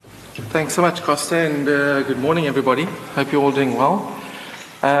Thanks so much, Costa, and good morning, everybody. Hope you're all doing well.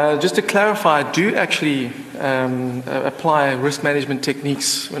 Just to clarify, I do actually apply risk management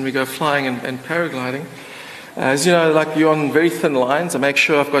techniques when we go flying and paragliding. As you know, like you're on very thin lines, I make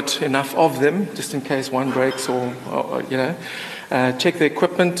sure I've got enough of them, just in case one breaks or check the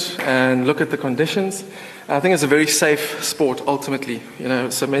equipment and look at the conditions. I think it's a very safe sport, ultimately.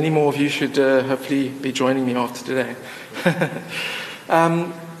 So many more of you should hopefully be joining me after today.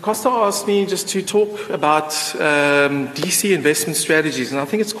 Costa asked me just to talk about DC investment strategies, and I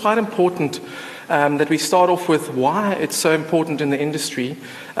think it's quite important that we start off with why it's so important in the industry.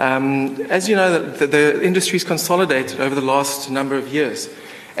 As you know, the industry's consolidated over the last number of years,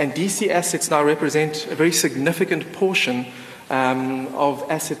 and DC assets now represent a very significant portion of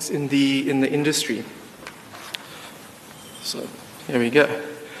assets in the industry. So here we go.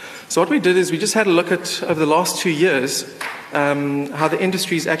 So what we did is we just had a look at, over the last 2 years, how the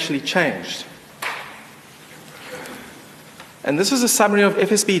industry's actually changed. And this is a summary of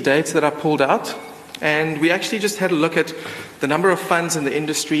FSB data that I pulled out. And we actually just had a look at the number of funds in the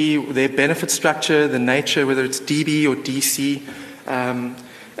industry, their benefit structure, the nature, whether it's DB or DC. And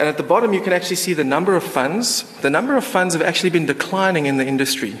at the bottom, you can actually see the number of funds. The number of funds have actually been declining in the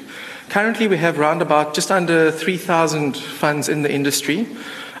industry. Currently, we have around about just under 3,000 funds in the industry,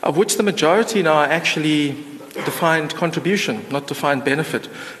 of which the majority now are actually defined contribution, not defined benefit.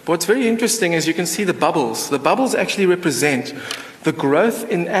 But what's very interesting is you can see the bubbles. The bubbles actually represent the growth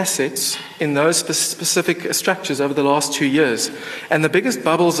in assets in those specific structures over the last 2 years. And the biggest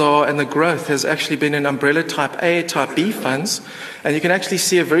bubbles are, and the growth has actually been in umbrella type A, type B funds. And you can actually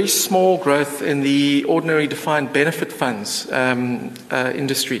see a very small growth in the ordinary defined benefit funds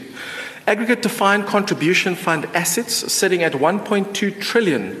industry. Aggregate defined contribution fund assets are sitting at 1.2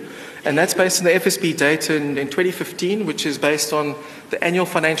 trillion. And that's based on the FSB data in 2015, which is based on the annual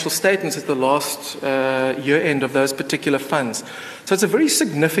financial statements at the last year end of those particular funds. So it's a very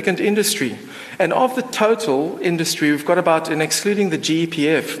significant industry. And of the total industry, we've got about, and excluding the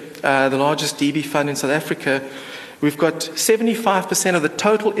GEPF, the largest DB fund in South Africa, we've got 75% of the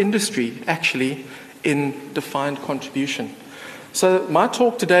total industry actually in defined contribution. So my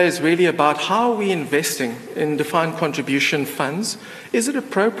talk today is really about how we're investing in defined contribution funds. Is it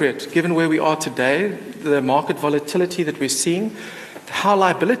appropriate, given where we are today, the market volatility that we're seeing, how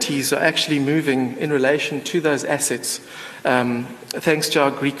liabilities are actually moving in relation to those assets, thanks to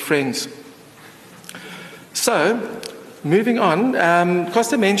our Greek friends. So, moving on,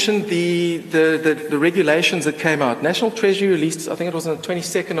 Costa mentioned the regulations that came out. National Treasury released, I think it was on the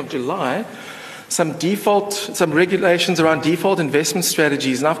 22nd of July, some regulations around default investment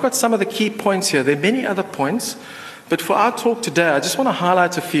strategies. And I've got some of the key points here. There are many other points, but for our talk today, I just want to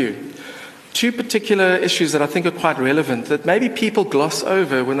highlight a few. Two particular issues that I think are quite relevant, that maybe people gloss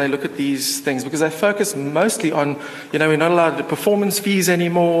over when they look at these things, because they focus mostly on, we're not allowed to performance fees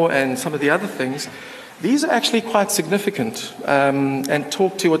anymore and some of the other things. These are actually quite significant, and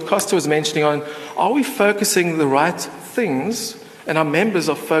talk to what Costa was mentioning on, are we focusing the right things? And our members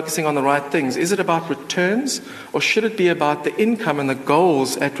are focusing on the right things. Is it about returns, or should it be about the income and the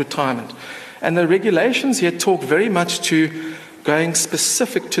goals at retirement? And the regulations here talk very much to going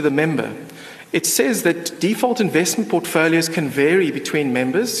specific to the member. It says that default investment portfolios can vary between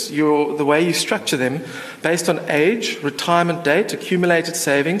members, the way you structure them, based on age, retirement date, accumulated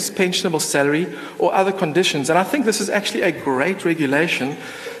savings, pensionable salary, or other conditions. And I think this is actually a great regulation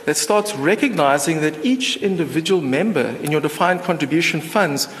that starts recognizing that each individual member in your defined contribution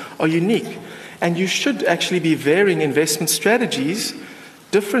funds are unique, and you should actually be varying investment strategies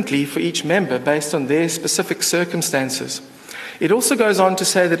differently for each member based on their specific circumstances. It also goes on to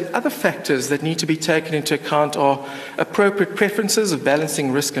say that other factors that need to be taken into account are appropriate preferences of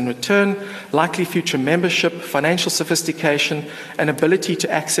balancing risk and return, likely future membership, financial sophistication, and ability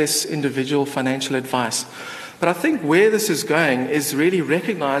to access individual financial advice. But I think where this is going is really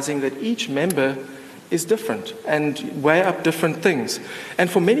recognizing that each member is different and weigh up different things. And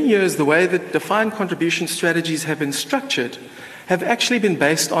for many years, the way that defined contribution strategies have been structured have actually been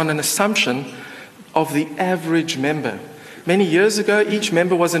based on an assumption of the average member. Many years ago, each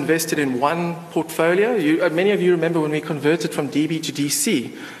member was invested in one portfolio. Many of you remember when we converted from DB to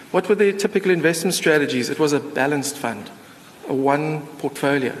DC. What were the typical investment strategies? It was a balanced fund, a one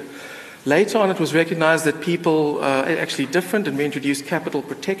portfolio. Later on, it was recognized that people are actually different, and we introduced capital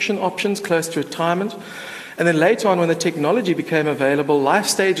protection options close to retirement. And then later on, when the technology became available, life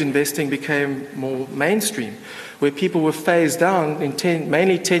stage investing became more mainstream, where people were phased down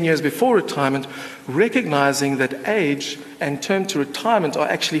mainly 10 years before retirement, recognizing that age and term to retirement are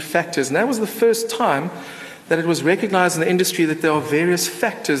actually factors. And that was the first time that it was recognized in the industry that there are various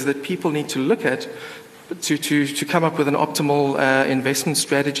factors that people need to look at to come up with an optimal investment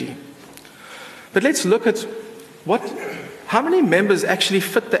strategy. But let's look at how many members actually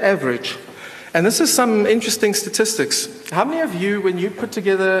fit the average. And this is some interesting statistics. How many of you, when you put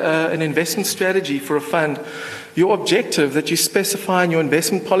together an investment strategy for a fund, your objective that you specify in your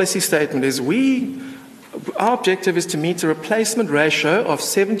investment policy statement is our objective is to meet a replacement ratio of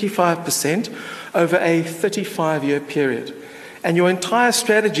 75% over a 35-year period. And your entire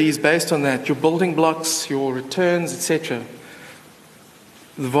strategy is based on that, your building blocks, your returns, etc.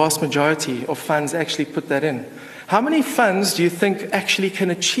 The vast majority of funds actually put that in. How many funds do you think actually can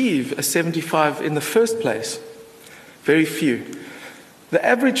achieve a 75 in the first place? Very few. The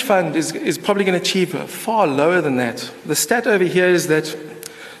average fund is probably going to achieve far lower than that. The stat over here is that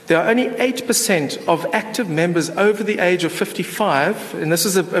there are only 8% of active members over the age of 55, and this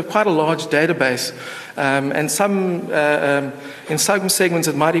is quite a large database, and in some segments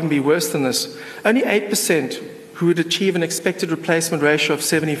it might even be worse than this. Only 8% who would achieve an expected replacement ratio of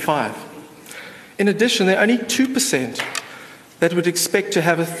 75. In addition, there are only 2% that would expect to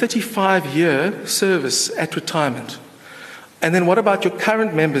have a 35-year service at retirement. And then what about your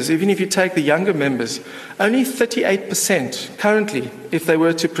current members? Even if you take the younger members, only 38% currently, if they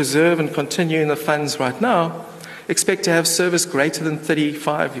were to preserve and continue in the funds right now, expect to have service greater than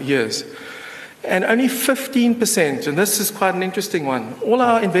 35 years. And only 15%, and this is quite an interesting one, all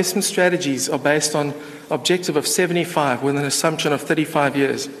our investment strategies are based on objective of 75 with an assumption of 35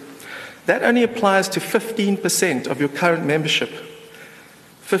 years. That only applies to 15% of your current membership.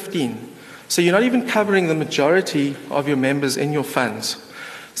 15. So you're not even covering the majority of your members in your funds.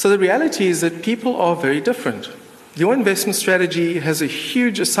 So the reality is that people are very different. Your investment strategy has a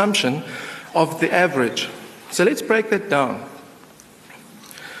huge assumption of the average. So let's break that down.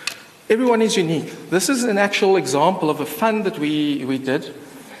 Everyone is unique. This is an actual example of a fund that we did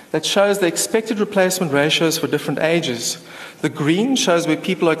that shows the expected replacement ratios for different ages. The green shows where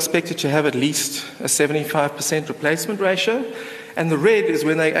people are expected to have at least a 75% replacement ratio, and the red is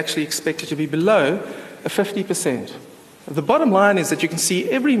when they actually expect it to be below a 50%. The bottom line is that you can see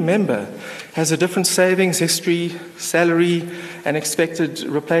every member has a different savings history, salary, and expected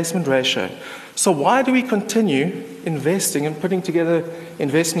replacement ratio. So why do we continue investing and putting together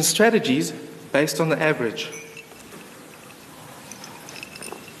investment strategies based on the average?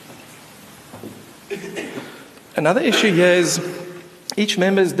 Another issue here is each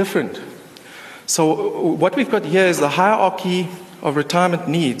member is different. So what we've got here is the hierarchy of retirement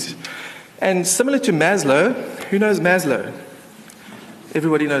needs. And similar to Maslow, who knows Maslow?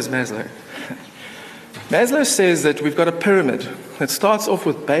 Everybody knows Maslow. Maslow says that we've got a pyramid that starts off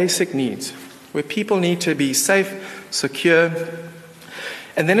with basic needs, where people need to be safe, secure,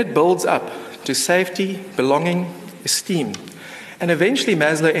 and then it builds up to safety, belonging, esteem. And eventually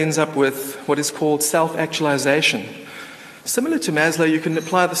Maslow ends up with what is called self-actualization. Similar to Maslow, you can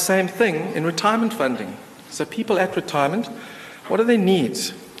apply the same thing in retirement funding. So people at retirement, what are their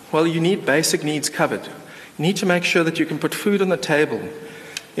needs? Well, you need basic needs covered. You need to make sure that you can put food on the table,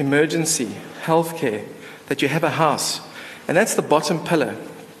 emergency, healthcare, that you have a house. And that's the bottom pillar.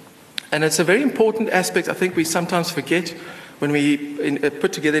 And it's a very important aspect I think we sometimes forget when we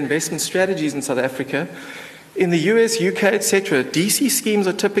put together investment strategies in South Africa. In the US, UK, etc., DC schemes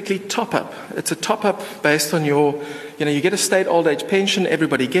are typically top-up. It's a top-up based on you get a state old age pension,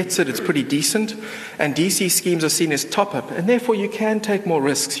 everybody gets it, it's pretty decent, and DC schemes are seen as top-up, and therefore you can take more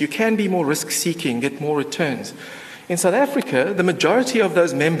risks, you can be more risk-seeking, get more returns. In South Africa, the majority of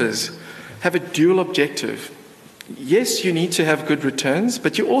those members have a dual objective. Yes, you need to have good returns,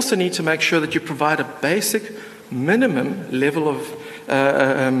 but you also need to make sure that you provide a basic minimum level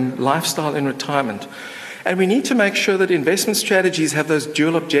of lifestyle in retirement. And we need to make sure that investment strategies have those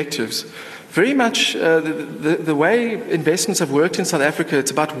dual objectives. Very much the way investments have worked in South Africa, it's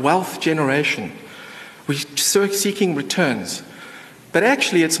about wealth generation. We're seeking returns. But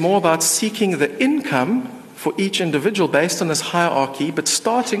actually, it's more about seeking the income for each individual based on this hierarchy, but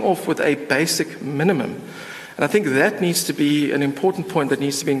starting off with a basic minimum. And I think that needs to be an important point that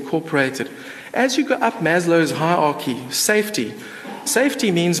needs to be incorporated. As you go up Maslow's hierarchy, safety. Safety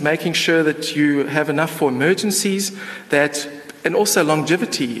means making sure that you have enough for emergencies, and also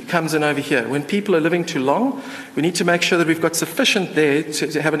longevity comes in over here. When people are living too long, we need to make sure that we've got sufficient there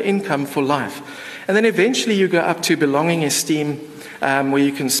to have an income for life. And then eventually you go up to belonging, esteem, where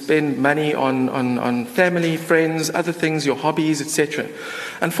you can spend money on family, friends, other things, your hobbies, etc.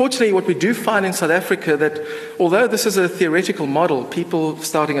 Unfortunately, what we do find in South Africa that although this is a theoretical model, people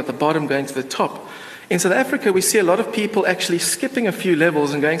starting at the bottom going to the top, in South Africa, we see a lot of people actually skipping a few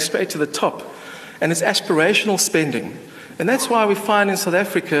levels and going straight to the top. and it's aspirational spending. And that's why we find in South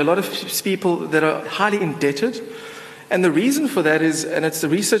Africa a lot of people that are highly indebted. And the reason for that is, and the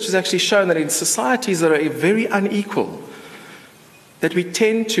research has actually shown that in societies that are very unequal, that we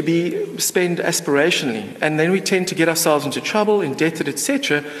tend to spend aspirationally, and then we tend to get ourselves into trouble, indebted,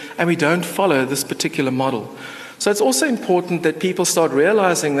 etc., and we don't follow this particular model. So it's also important that people start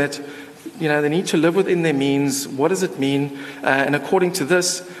realizing that, they need to live within their means. What does it mean? And according to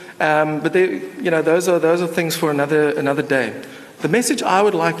this, but those are things for another day. The message I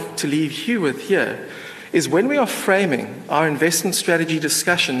would like to leave you with here is when we are framing our investment strategy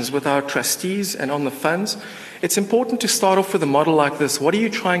discussions with our trustees and on the funds, it's important to start off with a model like this. What are you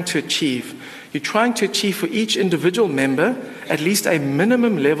trying to achieve? You're trying to achieve for each individual member at least a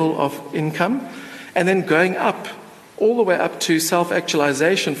minimum level of income, and then going up, all the way up to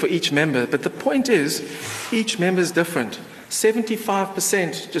self-actualization for each member. But the point is, each member is different.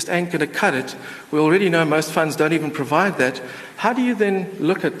 75% just ain't going to cut it. We already know most funds don't even provide that. How do you then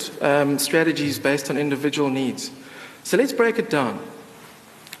look at strategies based on individual needs? So let's break it down.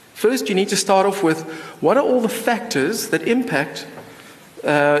 First, you need to start off with what are all the factors that impact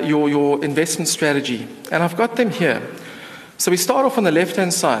your investment strategy? And I've got them here. So we start off on the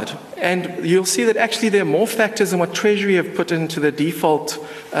left-hand side, and you'll see that actually there are more factors than what Treasury have put into the default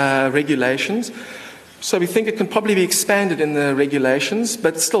regulations. So we think it can probably be expanded in the regulations,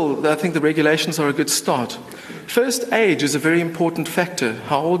 but still, I think the regulations are a good start. First, age is a very important factor,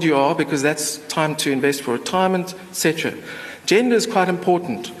 how old you are, because that's time to invest for retirement, etc. Gender is quite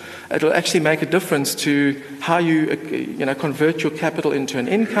important. It'll actually make a difference to how you convert your capital into an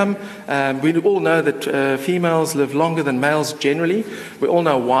income. We all know that females live longer than males generally. We all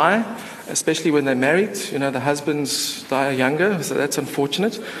know why, especially when they're married. The husbands die younger, so that's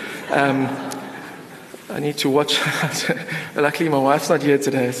unfortunate. I need to watch. Luckily, my wife's not here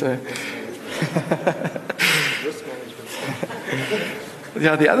today, so.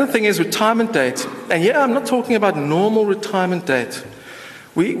 Yeah, the other thing is retirement date. And yeah, I'm not talking about normal retirement date.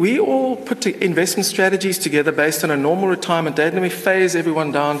 We all put investment strategies together based on a normal retirement date, and then we phase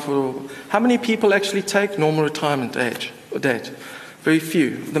everyone down for how many people actually take normal retirement age or date? Very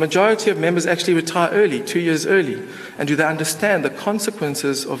few. The majority of members actually retire early, 2 years early. And do they understand the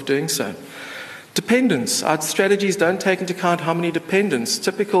consequences of doing so? Dependents. Our strategies don't take into account how many dependents.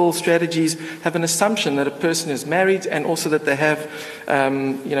 Typical strategies have an assumption that a person is married and also that they have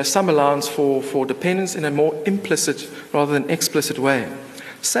some allowance for dependents in a more implicit rather than explicit way.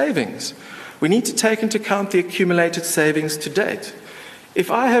 Savings. We need to take into account the accumulated savings to date. If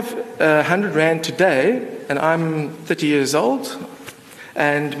I have 100 Rand today and I'm 30 years old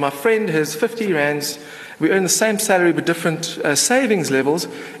and my friend has 50 Rands, we earn the same salary but different savings levels,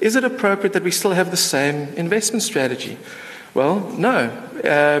 is it appropriate that we still have the same investment strategy? Well, no,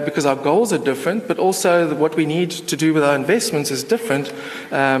 because our goals are different, but also what we need to do with our investments is different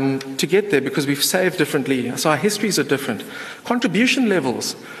to get there because we've saved differently. So our histories are different. Contribution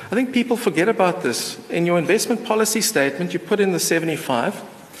levels. I think people forget about this. In your investment policy statement, you put in the 75.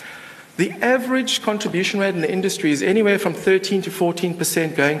 The average contribution rate in the industry is anywhere from 13 to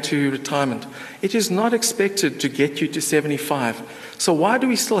 14% going to retirement. It is not expected to get you to 75. So why do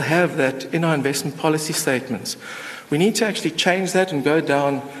we still have that in our investment policy statements? We need to actually change that and go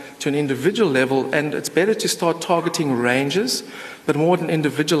down to an individual level, and it's better to start targeting ranges, but more at an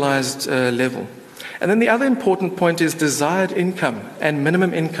individualized level. And then the other important point is desired income and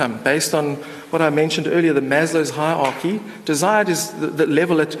minimum income based on what I mentioned earlier, the Maslow's hierarchy. Desired is the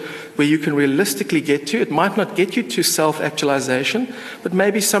level at where you can realistically get to. It might not get you to self-actualization, but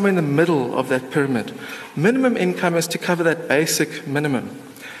maybe somewhere in the middle of that pyramid. Minimum income is to cover that basic minimum.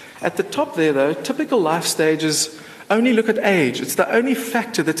 At the top there, though, typical life stages only look at age. It's the only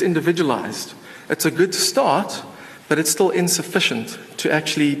factor that's individualized. It's a good start, but it's still insufficient to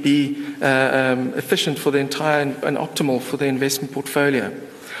actually be efficient for the entire and optimal for the investment portfolio.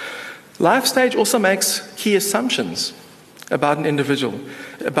 Life stage also makes key assumptions about an individual,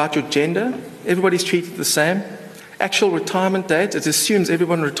 about your gender. Everybody's treated the same. Actual retirement date, it assumes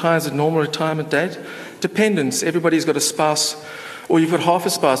everyone retires at normal retirement date. Dependents, everybody's got a spouse, or you've got half a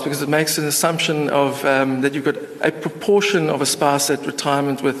spouse because it makes an assumption of that you've got a proportion of a spouse at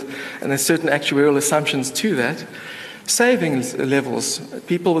retirement with, and there's certain actuarial assumptions to that. Savings levels,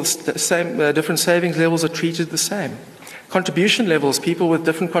 people with different savings levels are treated the same. Contribution levels, people with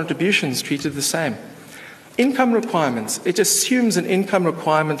different contributions treated the same. Income requirements, it assumes an income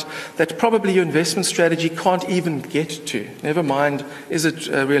requirement that probably your investment strategy can't even get to. Never mind, is it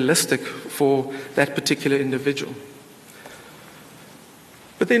realistic for that particular individual?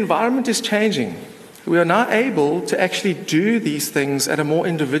 But the environment is changing. we are now able to actually do these things at a more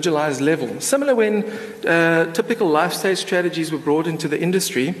individualized level. Similar when typical life stage strategies were brought into the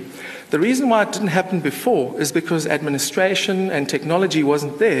industry, the reason why it didn't happen before is because administration and technology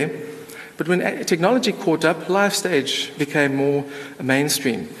wasn't there. But when technology caught up, life stage became more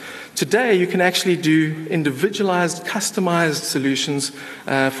mainstream. Today, you can actually do individualized, customized solutions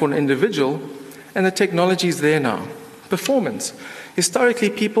for an individual, and the technology is there now. Performance. Historically,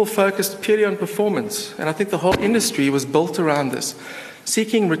 people focused purely on performance, and I think the whole industry was built around this,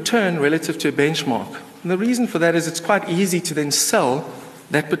 seeking return relative to a benchmark. And the reason for that is it's quite easy to then sell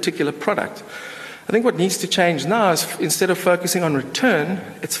that particular product. I think what needs to change now is instead of focusing on return,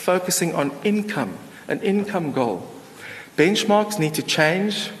 it's focusing on income, an income goal. Benchmarks need to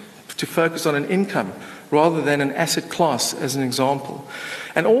change to focus on an income rather than an asset class, as an example.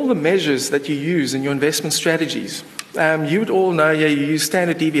 And all the measures that you use in your investment strategies, you would all know, you use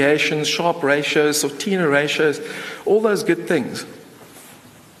standard deviations, Sharpe ratios, Sortino ratios, all those good things.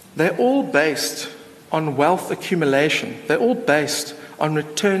 They're all based on wealth accumulation. They're all based on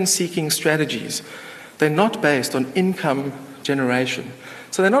return-seeking strategies. They're not based on income generation.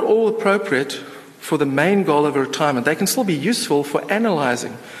 So they're not all appropriate for the main goal of retirement. They can still be useful for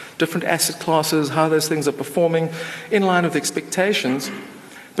analyzing different asset classes, how those things are performing in line with expectations.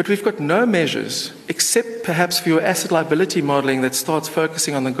 But we've got no measures, except perhaps for your asset liability modeling that starts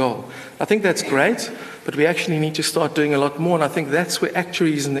focusing on the goal. I think that's great, but we actually need to start doing a lot more, and I think that's where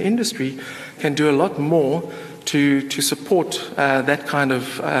actuaries in the industry can do a lot more to support that kind of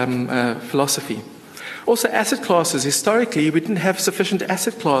philosophy. Also, asset classes. Historically, we didn't have sufficient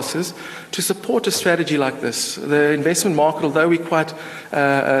asset classes to support a strategy like this. The investment market, although we're quite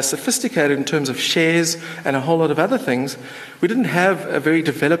sophisticated in terms of shares and a whole lot of other things, we didn't have a very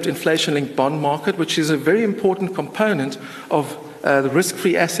developed inflation-linked bond market, which is a very important component of the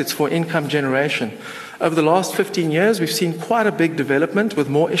risk-free assets for income generation. Over the last 15 years, we've seen quite a big development with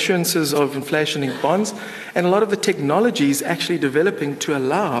more issuances of inflation-linked bonds, and a lot of the technologies actually developing to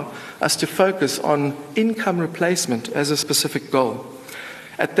allow us to focus on income replacement as a specific goal.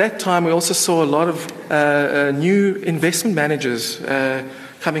 At that time, we also saw a lot of new investment managers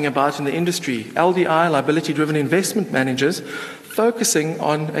coming about in the industry, LDI, liability-driven investment managers, focusing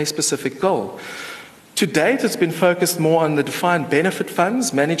on a specific goal. To date, it's been focused more on the defined benefit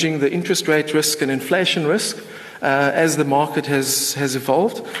funds, managing the interest rate risk and inflation risk as the market has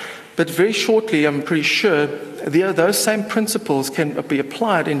evolved. But very shortly, I'm pretty sure, those same principles can be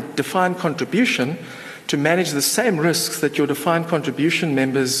applied in defined contribution to manage the same risks that your defined contribution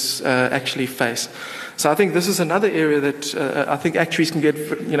members actually face. So I think this is another area that I think actuaries can get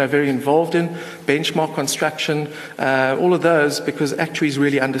very involved in, benchmark construction, all of those, because actuaries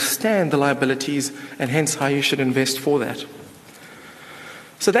really understand the liabilities and hence how you should invest for that.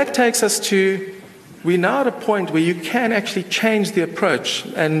 So that takes us to, we're now at a point where you can actually change the approach,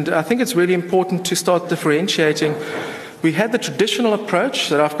 and I think it's really important to start differentiating. We had the traditional approach,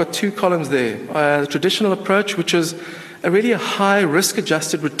 that I've got two columns there, the traditional approach, which is really a high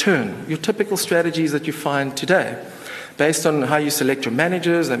risk-adjusted return, your typical strategies that you find today, based on how you select your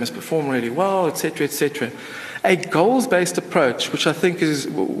managers, they must perform really well, etc., etc. A goals-based approach, which I think is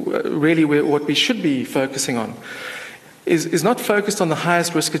really what we should be focusing on, is not focused on the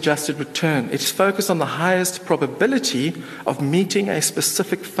highest risk-adjusted return. It's focused on the highest probability of meeting a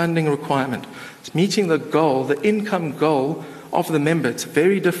specific funding requirement. It's meeting the goal, the income goal of the member. It's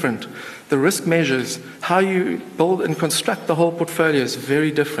very different. The risk measures, how you build and construct the whole portfolio is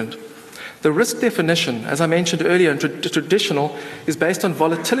very different. The risk definition, as I mentioned earlier, traditional, is based on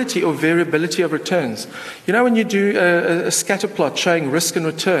volatility or variability of returns. You know, when you do a scatter plot showing risk and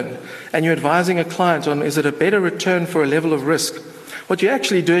return, and you're advising a client on is it a better return for a level of risk, what you're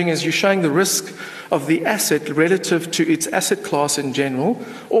actually doing is you're showing the risk of the asset relative to its asset class in general,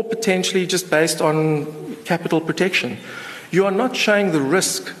 or potentially just based on capital protection. You are not showing the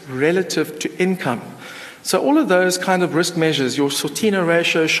risk relative to income. So all of those kind of risk measures, your Sortino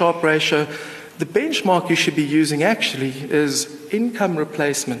ratio, Sharpe ratio, the benchmark you should be using actually is income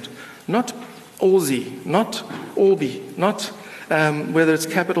replacement, not ALSI, not ALBI, not whether it's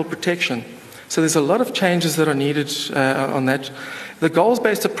capital protection. So there's a lot of changes that are needed on that. The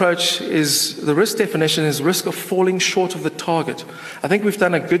goals-based approach is, the risk definition is risk of falling short of the target. I think we've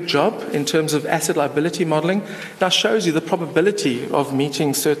done a good job in terms of asset liability modeling. That shows you the probability of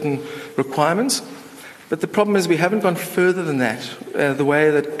meeting certain requirements. But the problem is we haven't gone further than that, the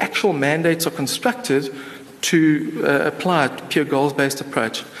way that actual mandates are constructed to apply a pure goals-based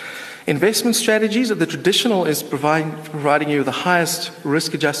approach. Investment strategies, the traditional is providing you the highest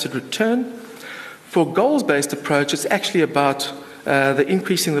risk-adjusted return. For a goals-based approach, it's actually about the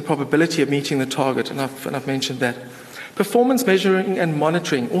increasing the probability of meeting the target, and I've mentioned that. Performance measuring and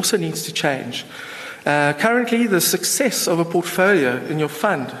monitoring also needs to change. Currently, the success of a portfolio in your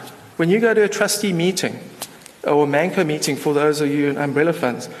fund, when you go to a trustee meeting, or a Manco meeting for those of you in umbrella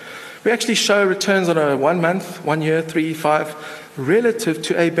funds, we actually show returns on a 1 month, 1 year, 3, 5, relative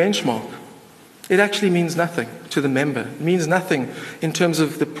to a benchmark. It actually means nothing to the member. It means nothing in terms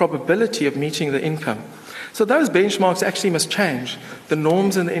of the probability of meeting the income. So those benchmarks actually must change, the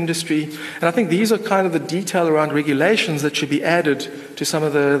norms in the industry. And I think these are kind of the detail around regulations that should be added to some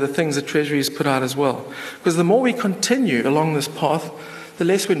of the things that Treasury has put out as well. Because the more we continue along this path, the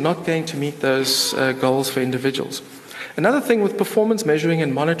less we're not going to meet those goals for individuals. Another thing with performance measuring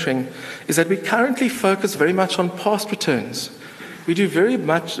and monitoring is that we currently focus very much on past returns. We do very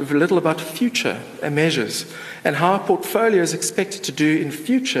little about future measures and how our portfolio is expected to do in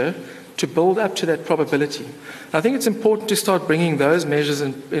future to build up to that probability. I think it's important to start bringing those measures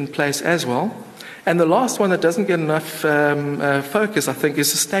in place as well. And the last one that doesn't get enough focus, I think,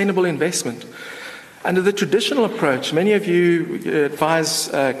 is sustainable investment. Under the traditional approach, many of you advise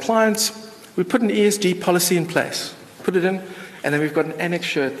clients, we put an ESG policy in place, put it in, and then we've got an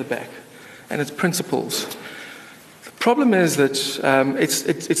annexure at the back, and it's principles. The problem is that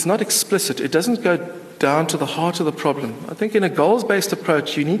it's not explicit. It doesn't go down to the heart of the problem. I think in a goals-based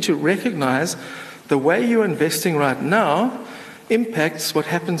approach, you need to recognize the way you're investing right now impacts what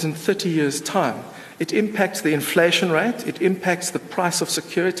happens in 30 years' time. It impacts the inflation rate. It impacts the price of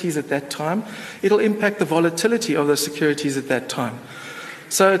securities at that time. It'll impact the volatility of those securities at that time.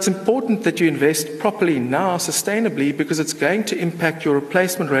 So it's important that you invest properly now, sustainably, because it's going to impact your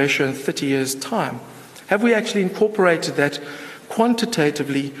replacement ratio in 30 years' time. Have we actually incorporated that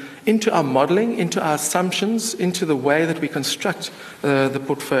quantitatively into our modeling, into our assumptions, into the way that we construct the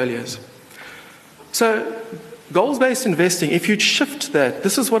portfolios? So goals-based investing, if you shift that,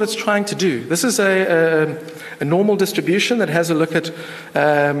 this is what it's trying to do. This is a normal distribution that has a look at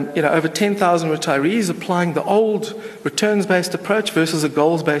over 10,000 retirees applying the old returns-based approach versus a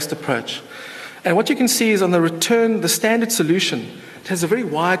goals-based approach. And what you can see is on the return, the standard solution, it has a very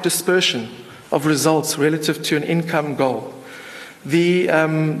wide dispersion of results relative to an income goal.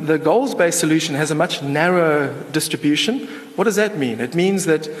 The goals-based solution has a much narrower distribution. What does that mean? It means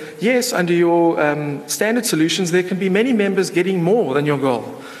that, yes, under your standard solutions, there can be many members getting more than your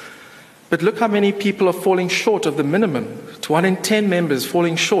goal. But look how many people are falling short of the minimum. It's 1 in 10 members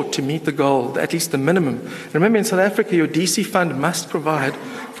falling short to meet the goal, at least the minimum. Remember, in South Africa, your DC fund must provide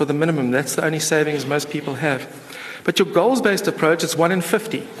for the minimum. That's the only savings most people have. But your goals-based approach, it's 1 in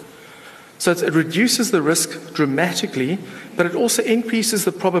 50. So it reduces the risk dramatically, but it also increases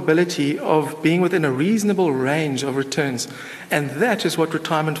the probability of being within a reasonable range of returns. And that is what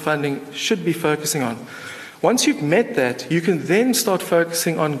retirement funding should be focusing on. Once you've met that, you can then start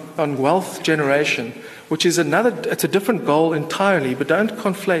focusing on wealth generation, which is it's a different goal entirely, but don't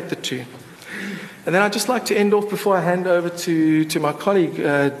conflate the two. And then I'd just like to end off before I hand over to my colleague,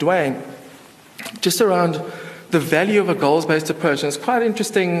 Dwayne, just around the value of a goals-based approach. And it's quite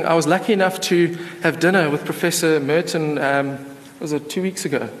interesting. I was lucky enough to have dinner with Professor Merton, was it 2 weeks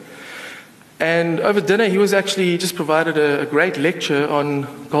ago? And over dinner, he just provided a great lecture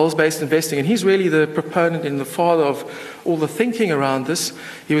on goals-based investing. And he's really the proponent and the father of all the thinking around this.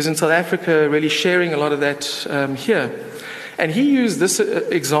 He was in South Africa really sharing a lot of that here. And he used this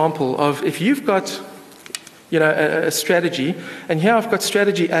example of if you've got a strategy, and here I've got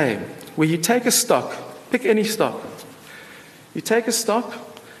strategy A, where you take a stock, pick any stock. You take a stock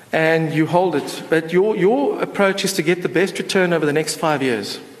and you hold it, but your approach is to get the best return over the next 5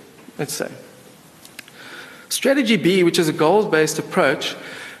 years, let's say. Strategy B, which is a goals-based approach,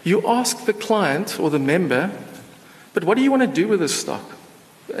 you ask the client or the member, but what do you want to do with this stock?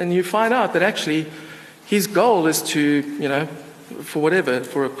 And you find out that actually his goal is to, for whatever,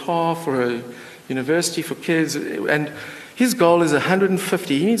 for a car, for a university, for kids, and his goal is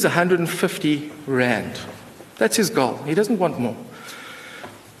 150. He needs 150 rand. That's his goal. He doesn't want more.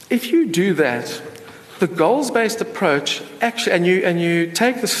 If you do that, the goals-based approach actually, and you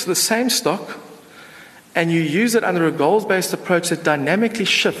take the same stock and you use it under a goals-based approach that dynamically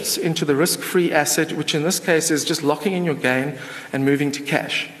shifts into the risk-free asset, which in this case is just locking in your gain and moving to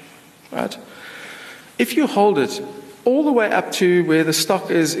cash, right? If you hold it all the way up to where the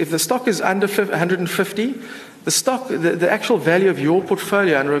stock is, if the stock is under 150, the actual value of your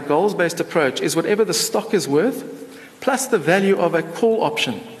portfolio under a goals-based approach is whatever the stock is worth, plus the value of a call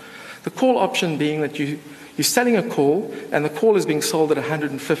option. The call option being that you're selling a call, and the call is being sold at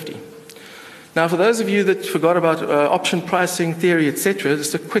 150. Now, for those of you that forgot about option pricing theory, etc.,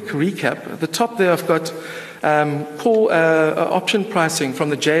 just a quick recap. At the top there, I've got call option pricing from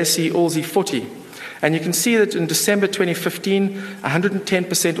the JSE All-Z 40. And you can see that in December 2015,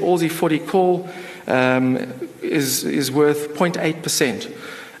 110% All-Z 40 call is worth 0.8%.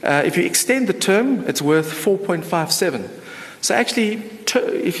 If you extend the term, it's worth 4.57. So actually,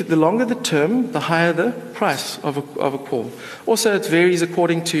 the longer the term, the higher the price of a call. Also, it varies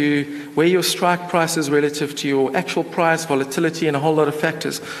according to where your strike price is relative to your actual price, volatility, and a whole lot of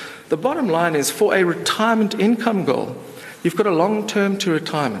factors. The bottom line is, for a retirement income goal, you've got a long term to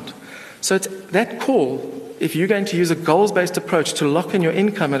retirement. So it's that call, if you're going to use a goals-based approach to lock in your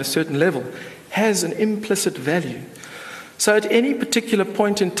income at a certain level, has an implicit value. So at any particular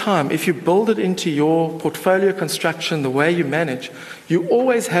point in time, if you build it into your portfolio construction, the way you manage, you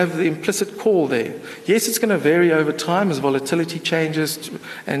always have the implicit call there. Yes, it's going to vary over time as volatility changes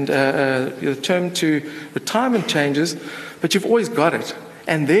and the term to retirement changes, but you've always got it.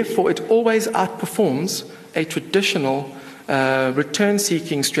 And therefore, it always outperforms a traditional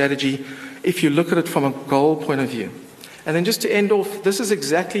return-seeking strategy if you look at it from a goal point of view. And then just to end off, this is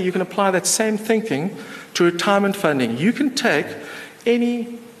exactly, you can apply that same thinking to retirement funding. You can take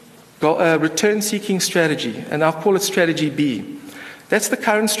any return-seeking strategy, and I'll call it strategy B. That's the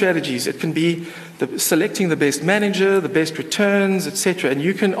current strategies. It can be selecting the best manager, the best returns, etc. And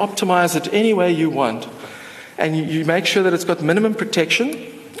you can optimize it any way you want. And you make sure that it's got minimum protection,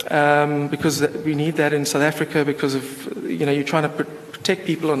 because we need that in South Africa because of, you're trying to protect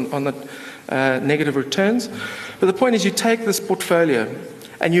people on the negative returns. But the point is, you take this portfolio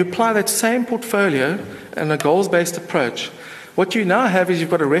and you apply that same portfolio in a goals-based approach. What you now have is you've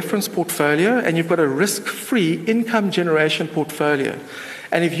got a reference portfolio and you've got a risk-free income generation portfolio.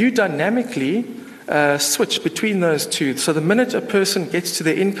 And if you dynamically switch between those two, so the minute a person gets to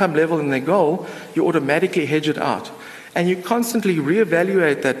their income level and their goal, you automatically hedge it out. And you constantly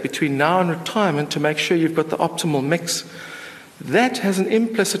reevaluate that between now and retirement to make sure you've got the optimal mix. That has an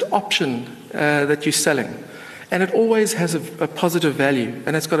implicit option that you're selling. And it always has a positive value.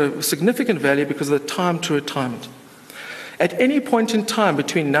 And it's got a significant value because of the time to retirement. At any point in time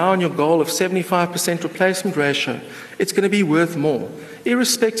between now and your goal of 75% replacement ratio, it's going to be worth more,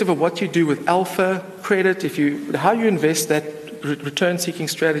 irrespective of what you do with alpha, credit, how you invest that return-seeking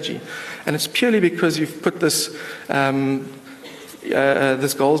strategy. And it's purely because you've put this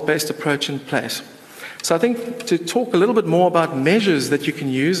goals-based approach in place. So I think to talk a little bit more about measures that you can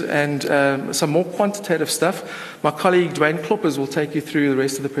use and some more quantitative stuff, my colleague Dwayne Kloppers will take you through the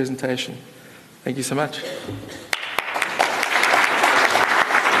rest of the presentation. Thank you so much.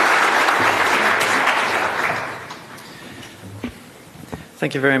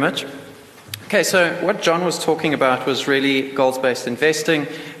 Thank you very much. Okay, so what John was talking about was really goals-based investing,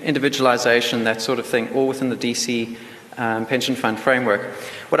 individualization, that sort of thing, all within the DC pension fund framework.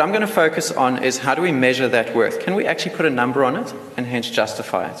 What I'm going to focus on is how do we measure that worth? Can we actually put a number on it and hence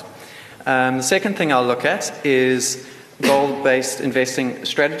justify it? The second thing I'll look at is goal-based investing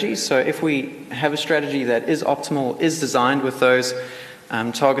strategies. So if we have a strategy that is optimal, is designed with those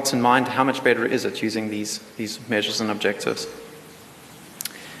targets in mind, how much better is it using these measures and objectives?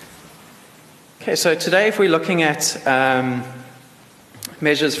 Okay, so today if we're looking at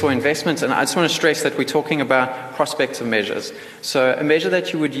measures for investment, and I just want to stress that we're talking about prospective measures. So a measure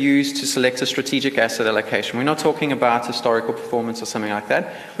that you would use to select a strategic asset allocation. We're not talking about historical performance or something like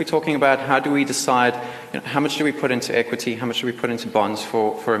that. We're talking about how do we decide, how much do we put into equity, how much do we put into bonds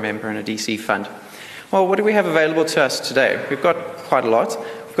for a member in a DC fund. Well, what do we have available to us today? We've got quite a lot.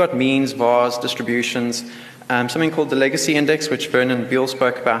 We've got means, VARs, distributions, something called the Legacy Index, which Vernon Beale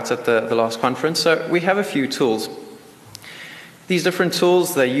spoke about at the last conference. So we have a few tools. These different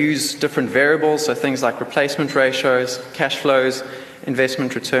tools, they use different variables, so things like replacement ratios, cash flows,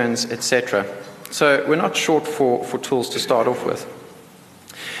 investment returns, etc. So we're not short for tools to start off with.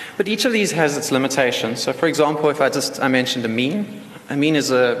 But each of these has its limitations. So for example, if I mentioned a mean. A mean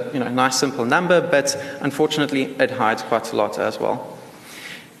is a nice simple number, but unfortunately it hides quite a lot as well.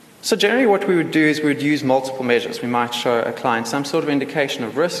 So generally what we would do is we would use multiple measures. We might show a client some sort of indication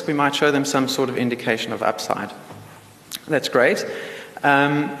of risk. We might show them some sort of indication of upside. That's great.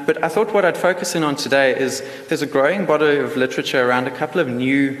 But I thought what I'd focus in on today is there's a growing body of literature around a couple of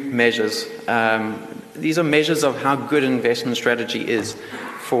new measures. These are measures of how good an investment strategy is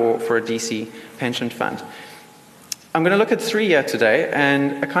for a DC pension fund. I'm going to look at three here today,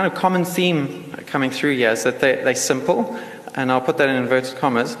 and a kind of common theme coming through here is that they're simple, and I'll put that in inverted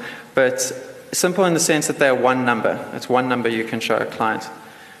commas, but simple in the sense that they're one number. It's one number you can show a client.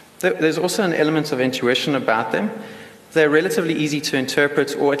 There's also an element of intuition about them. they're relatively easy to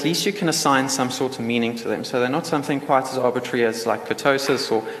interpret, or at least you can assign some sort of meaning to them. So they're not something quite as arbitrary as like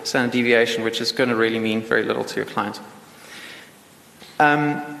kurtosis or standard deviation, which is going to really mean very little to your client.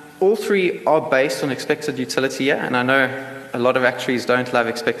 All three are based on expected utility here, and I know a lot of actuaries don't love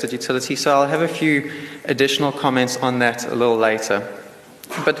expected utility, so I'll have a few additional comments on that a little later.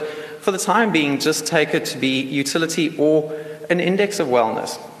 But for the time being, just take it to be utility or an index of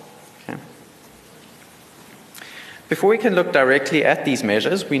wellness. Okay. Before we can look directly at these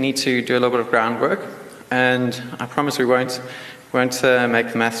measures, we need to do a little bit of groundwork, and I promise we won't make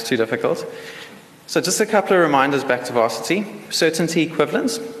the maths too difficult. So just a couple of reminders back to varsity. Certainty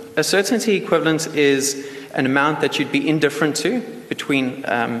equivalence. A certainty equivalence is an amount that you'd be indifferent to between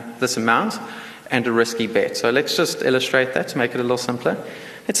this amount and a risky bet. So let's just illustrate that to make it a little simpler.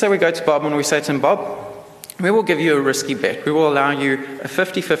 Let's say we go to Bob and we say to him, Bob, we will give you a risky bet. We will allow you a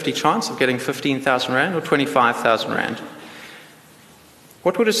 50-50 chance of getting 15,000 Rand or 25,000 Rand.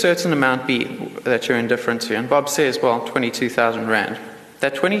 What would a certain amount be that you're indifferent to? And Bob says, well, 22,000 Rand.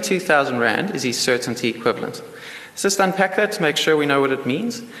 That 22,000 Rand is his certainty equivalent. Let's just unpack that to make sure we know what it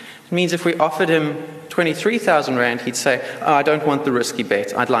means. It means if we offered him 23,000 Rand, he'd say, oh, I don't want the risky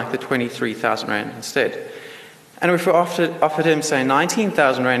bet. I'd like the 23,000 Rand instead. And if we offered him, say,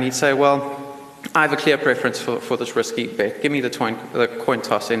 19,000 Rand, he'd say, well, I have a clear preference for this risky bet. Give me the coin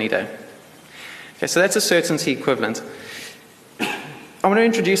toss any day. Okay, so that's a certainty equivalent. I want to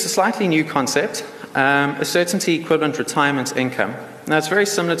introduce a slightly new concept, a certainty equivalent retirement income. Now, it's very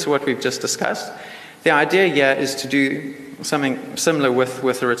similar to what we've just discussed. The idea here is to do something similar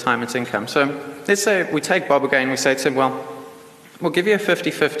with a retirement income. So let's say we take Bob again, we say to him, well, we'll give you a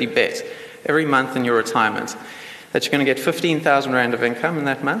 50-50 bet every month in your retirement that you're going to get 15,000 Rand of income in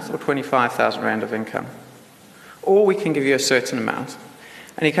that month or 25,000 Rand of income. Or we can give you a certain amount.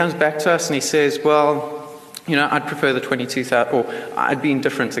 And he comes back to us and he says, well, you know, I'd prefer the 22,000, or I'd be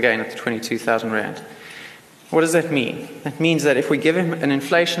indifferent again at the 22,000 Rand. What does that mean? That means that if we give him an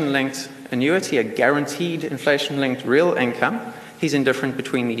inflation-linked annuity, a guaranteed inflation-linked real income, he's indifferent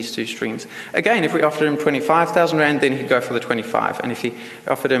between these two streams. Again, if we offered him 25,000 Rand, then he'd go for the 25. And if he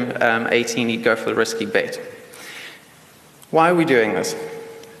offered him 18, he'd go for the risky bet. Why are we doing this?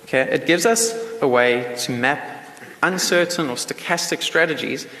 Okay, it gives us a way to map uncertain or stochastic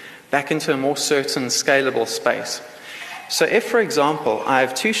strategies back into a more certain, scalable space. So if, for example, I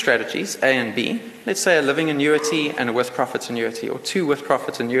have two strategies, A and B, let's say a living annuity and a with-profits annuity, or two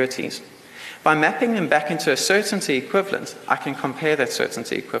with-profits annuities, by mapping them back into a certainty equivalent, I can compare that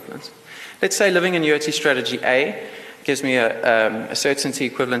certainty equivalent. Let's say living annuity strategy A gives me a certainty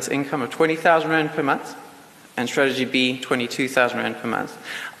equivalent income of 20,000 Rand per month, and strategy B, 22,000 Rand per month.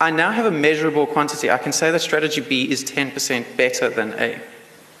 I now have a measurable quantity. I can say that strategy B is 10% better than A,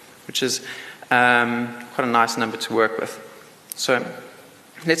 which is quite a nice number to work with. So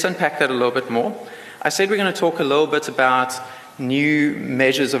let's unpack that a little bit more. I said we're going to talk a little bit about new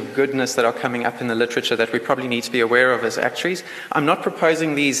measures of goodness that are coming up in the literature that we probably need to be aware of as actuaries. I'm not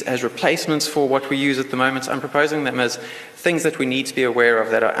proposing these as replacements for what we use at the moment. I'm proposing them as things that we need to be aware of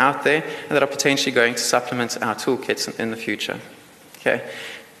that are out there and that are potentially going to supplement our toolkits in the future. Okay.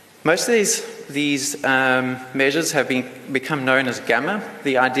 Most of these measures have become known as gamma.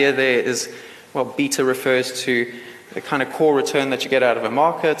 The idea there is, well, beta refers to the kind of core return that you get out of a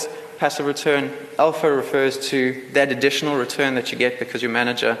market. Passive return. Alpha refers to that additional return that you get because your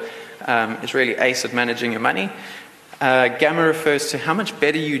manager is really ace at managing your money. Gamma refers to how much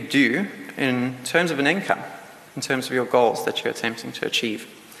better you do in terms of an income, in terms of your goals that you're attempting to achieve.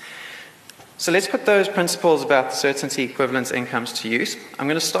 So let's put those principles about certainty equivalence incomes to use. I'm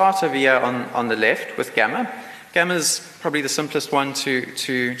going to start over here on the left with gamma. Gamma is probably the simplest one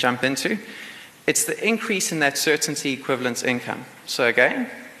to jump into. It's the increase in that certainty equivalence income. So again,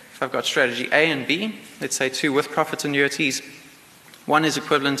 if I've got strategy A and B, let's say two with-profit annuities, one is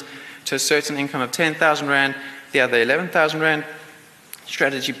equivalent to a certain income of 10,000 Rand, the other 11,000 Rand,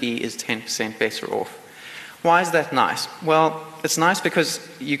 strategy B is 10% better off. Why is that nice? Well, it's nice because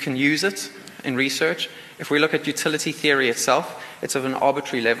you can use it in research. If we look at utility theory itself, it's of an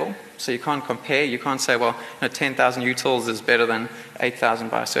arbitrary level, so you can't compare. You can't say, well, 10,000 utils is better than 8,000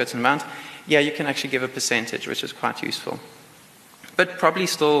 by a certain amount. Yeah, you can actually give a percentage, which is quite useful. But probably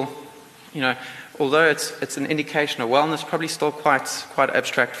still, although it's an indication of wellness, probably still quite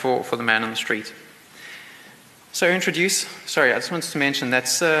abstract for the man on the street. So I just wanted to mention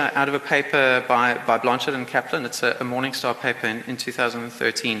that's out of a paper by Blanchard and Kaplan. It's a Morningstar paper in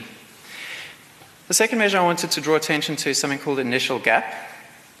 2013. The second measure I wanted to draw attention to is something called initial gap.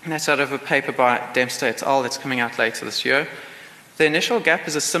 And that's out of a paper by Dempster et al. That's coming out later this year. The initial gap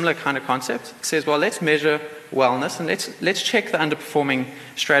is a similar kind of concept. It says, well, let's measure wellness and let's check the underperforming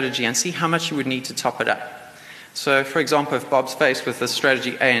strategy and see how much you would need to top it up. So, for example, if Bob's faced with the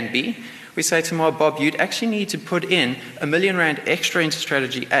strategy A and B, we say to him, well, Bob, you'd actually need to put in R1 million extra into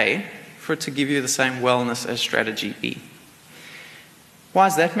strategy A for it to give you the same wellness as strategy B. Why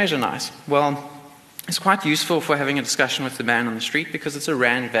is that measure nice? Well, it's quite useful for having a discussion with the man on the street because it's a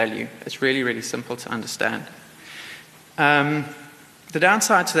rand value. It's really, really simple to understand. The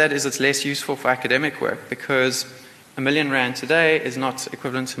downside to that is it's less useful for academic work because R1 million today is not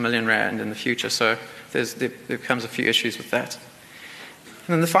equivalent to R1 million in the future, so there becomes a few issues with that.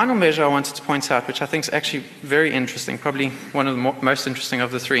 And then the final measure I wanted to point out, which I think is actually very interesting, probably one of the most interesting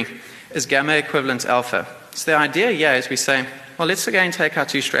of the three, is gamma equivalent alpha. So the idea here is we say, well, let's again take our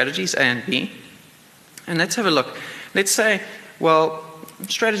two strategies, A and B, and let's have a look. Let's say, well,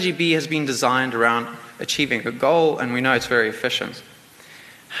 strategy B has been designed around achieving a goal, and we know it's very efficient.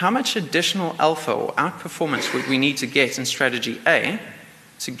 How much additional alpha or outperformance would we need to get in strategy A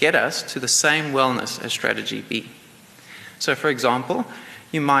to get us to the same wellness as strategy B? So, for example,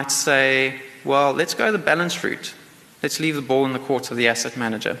 you might say, well, let's go the balanced route. Let's leave the ball in the court of the asset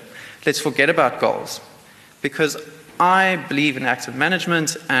manager. Let's forget about goals. Because I believe in active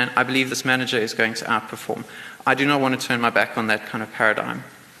management and I believe this manager is going to outperform. I do not want to turn my back on that kind of paradigm.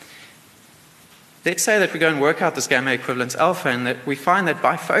 Let's say that we go and work out this gamma equivalent alpha and that we find that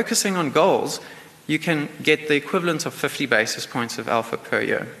by focusing on goals, you can get the equivalent of 50 basis points of alpha per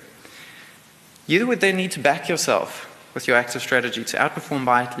year. You would then need to back yourself with your active strategy to outperform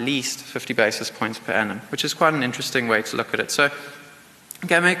by at least 50 basis points per annum, which is quite an interesting way to look at it. So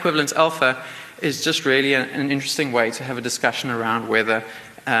gamma equivalent alpha is just really an interesting way to have a discussion around whether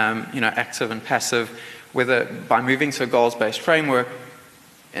active and passive, whether by moving to a goals-based framework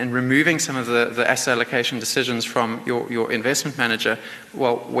and removing some of the asset allocation decisions from your investment manager,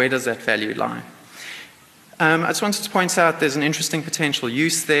 well, where does that value lie? I just wanted to point out there's an interesting potential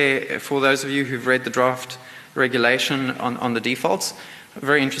use there for those of you who've read the draft regulation on the defaults. A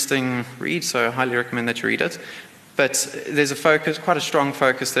very interesting read, so I highly recommend that you read it. But there's a focus, quite a strong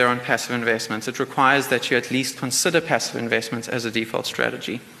focus there on passive investments. It requires that you at least consider passive investments as a default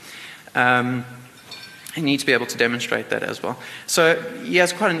strategy. You need to be able to demonstrate that as well. So yeah,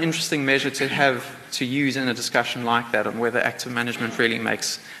 it's quite an interesting measure to have to use in a discussion like that on whether active management really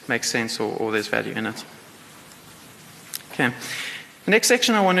makes sense or there's value in it. Okay. The next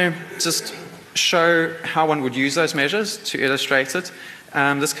section I want to just show how one would use those measures to illustrate it.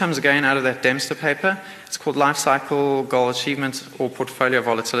 This comes again out of that Dempster paper. It's called Life Cycle Goal Achievement or Portfolio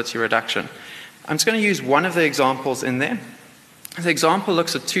Volatility Reduction. I'm just going to use one of the examples in there. The example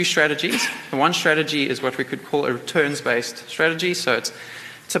looks at two strategies. The one strategy is what we could call a returns-based strategy. So it's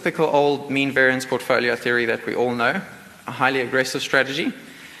typical old mean variance portfolio theory that we all know, a highly aggressive strategy.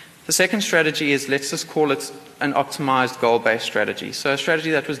 The second strategy is, let's just call it an optimized goal-based strategy. So a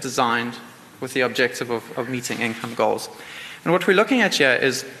strategy that was designed with the objective of meeting income goals. And what we're looking at here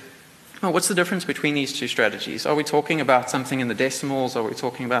is, well, what's the difference between these two strategies? Are we talking about something in the decimals? Are we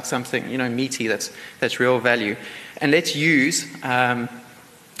talking about something, meaty that's real value? And let's use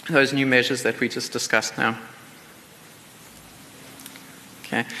those new measures that we just discussed now.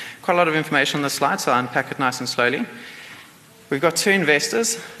 Okay, quite a lot of information on this slide, so I'll unpack it nice and slowly. We've got two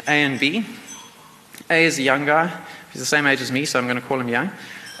investors, A and B. A is a young guy. He's the same age as me, so I'm going to call him young.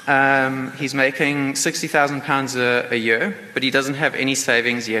 He's making £60,000 a year, but he doesn't have any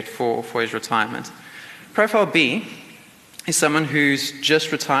savings yet for his retirement. Profile B is someone who's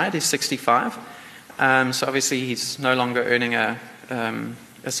just retired. He's 65. So obviously he's no longer earning a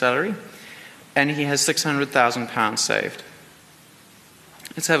salary, and he has £600,000 saved.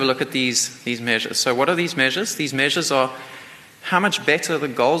 Let's have a look at these measures. So what are these measures? These measures are how much better the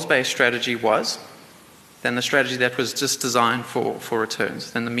goals-based strategy was than the strategy that was just designed for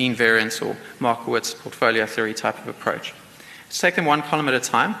returns, than the mean variance or Markowitz portfolio theory type of approach. Let's take them one column at a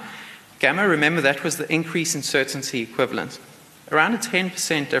time. Gamma, remember that was the increase in certainty equivalent. Around a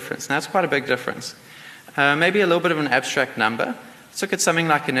 10% difference, and that's quite a big difference. Maybe a little bit of an abstract number. Let's look at something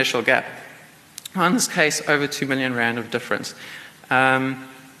like initial gap. Well, in this case, over 2 million rand of difference.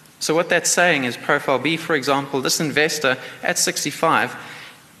 So what that's saying is profile B, for example, this investor at 65,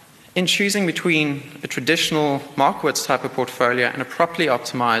 in choosing between a traditional Markowitz type of portfolio and a properly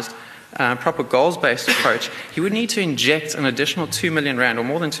optimized, proper goals-based approach, he would need to inject an additional 2 million rand or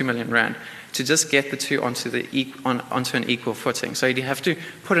more than 2 million rand to just get the two onto an equal footing. So he'd have to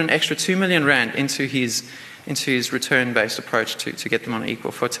put an extra 2 million rand into his return-based approach to get them on an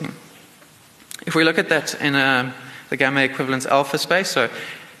equal footing. If we look at that in the gamma equivalence alpha space, so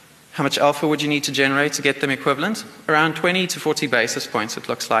How much alpha would you need to generate to get them equivalent? Around 20 to 40 basis points, it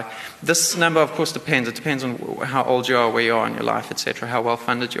looks like. This number, of course, depends. It depends on how old you are, where you are in your life, etc., how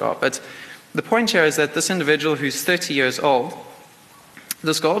well-funded you are. But the point here is that this individual who's 30 years old,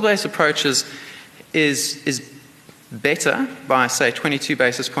 this goal-based approach is better by, say, 22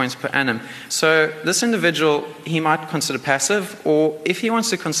 basis points per annum. So this individual, he might consider passive, or if he wants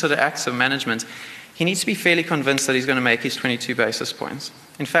to consider active management, he needs to be fairly convinced that he's going to make his 22 basis points.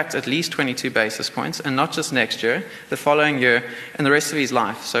 In fact, at least 22 basis points, and not just next year, the following year, and the rest of his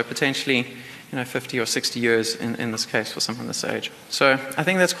life. So potentially, 50 or 60 years in this case for someone this age. So I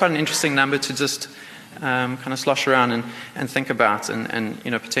think that's quite an interesting number to just kind of slosh around and think about and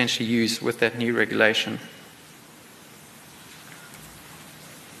potentially use with that new regulation.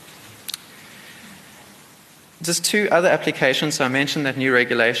 Just two other applications. So I mentioned that new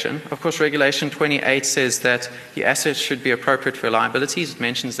regulation. Of course, Regulation 28 says that the assets should be appropriate for liabilities. It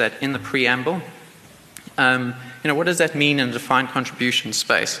mentions that in the preamble. What does that mean in a defined contribution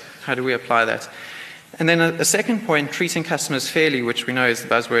space? How do we apply that? And then a second point, treating customers fairly, which we know is the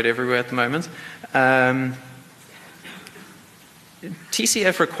buzzword everywhere at the moment.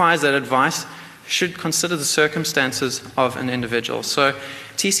 TCF requires that advice should consider the circumstances of an individual. So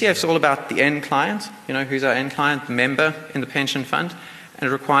TCF is all about the end client, who's our end client, the member in the pension fund, and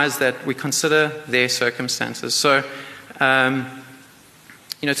it requires that we consider their circumstances. So, to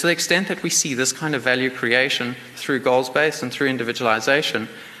the extent that we see this kind of value creation through goals-based and through individualization,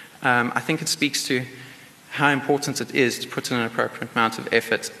 I think it speaks to how important it is to put in an appropriate amount of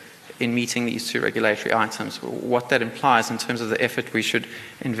effort in meeting these two regulatory items, what that implies in terms of the effort we should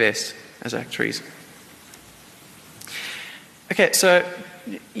invest as actuaries. Okay, so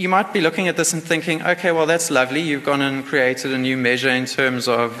you might be looking at this and thinking, okay, well, that's lovely. You've gone and created a new measure in terms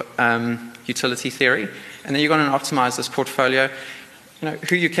of utility theory, and then you've gone and optimized this portfolio. Who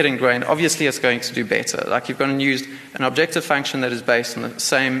are you kidding, Dwayne? Obviously, it's going to do better. Like, you've gone and used an objective function that is based on the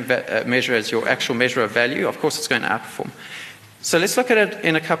same measure as your actual measure of value. Of course, it's going to outperform. So let's look at it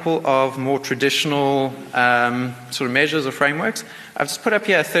in a couple of more traditional sort of measures or frameworks. I've just put up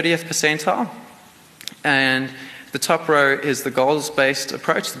here a 30th percentile, and the top row is the goals-based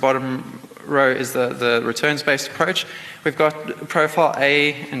approach. The bottom row is the returns-based approach. We've got profile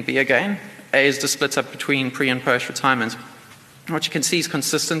A and B again. A is just split up between pre- and post-retirement. What you can see is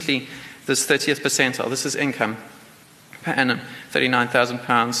consistently this 30th percentile. This is income per annum, £39,000,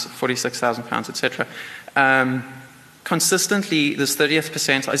 £46,000, etc. Consistently, this 30th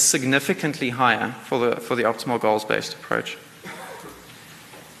percentile is significantly higher for the optimal goals-based approach.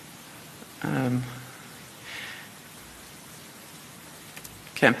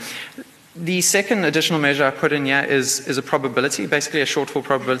 Okay. The second additional measure I put in here is a probability, basically a shortfall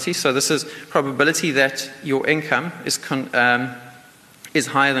probability. So this is probability that your income is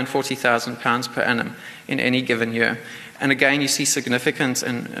higher than £40,000 per annum in any given year. And again, you see significant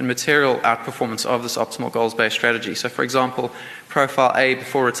and material outperformance of this optimal goals-based strategy. So for example, profile A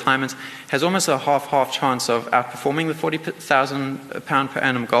before retirement has almost a half-half chance of outperforming the £40,000 per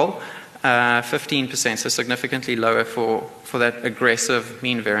annum goal, 15%, so significantly lower for that aggressive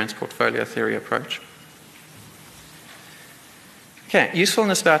mean variance portfolio theory approach. Okay,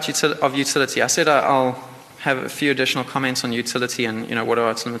 usefulness of utility. I said I'll have a few additional comments on utility and what are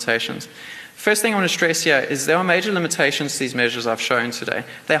its limitations. First thing I want to stress here is there are major limitations to these measures I've shown today.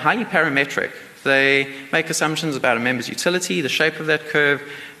 They're highly parametric. They make assumptions about a member's utility, the shape of that curve,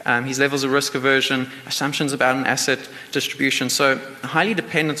 his levels of risk aversion, assumptions about an asset distribution. So highly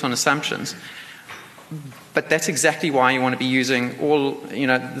dependent on assumptions. But that's exactly why you want to be using all,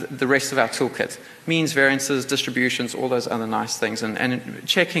 the rest of our toolkit. Means, variances, distributions, all those other nice things, and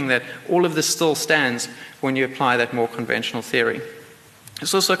checking that all of this still stands when you apply that more conventional theory.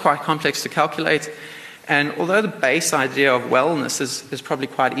 It's also quite complex to calculate, and although the base idea of wellness is probably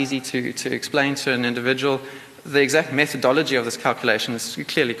quite easy to explain to an individual, the exact methodology of this calculation is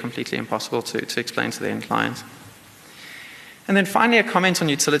clearly completely impossible to explain to the end client. And then finally, a comment on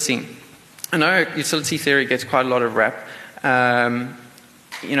utility. I know utility theory gets quite a lot of rap. A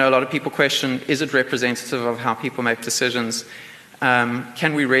lot of people question, is it representative of how people make decisions?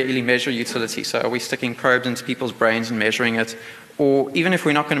 Can we really measure utility? So are we sticking probes into people's brains and measuring it? Or even if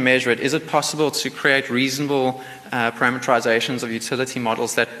we're not going to measure it, is it possible to create reasonable parameterizations of utility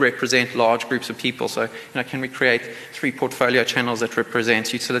models that represent large groups of people? So, can we create 3 portfolio channels that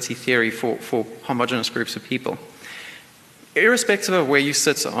represent utility theory for homogeneous groups of people? Irrespective of where you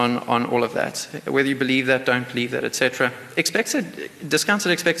sit on all of that, whether you believe that, don't believe that, etc.,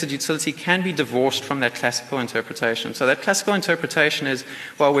 discounted expected utility can be divorced from that classical interpretation. So that classical interpretation is,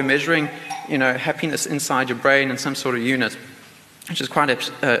 well, we're measuring, happiness inside your brain in some sort of unit. which is quite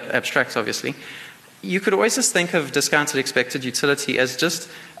abstract, obviously, you could always just think of discounted expected utility as just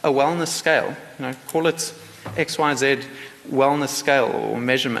a wellness scale. Call it XYZ wellness scale or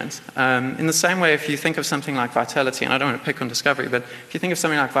measurement. In the same way, if you think of something like vitality, and I don't want to pick on Discovery, but if you think of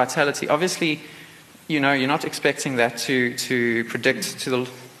something like vitality, obviously, you're not expecting that to predict to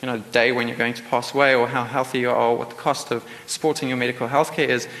the day when you're going to pass away or how healthy you are or what the cost of supporting your medical health care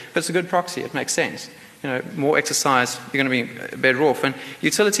is, but it's a good proxy. It makes sense. More exercise, you're going to be better off. And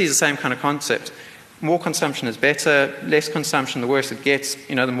utility is the same kind of concept. More consumption is better. Less consumption, the worse it gets.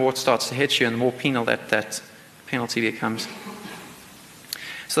 The more it starts to hit you and the more penal that penalty becomes.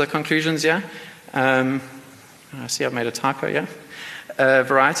 So the conclusions, I see I've made a typo, A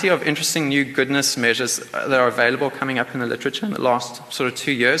variety of interesting new goodness measures that are available coming up in the literature in the last sort of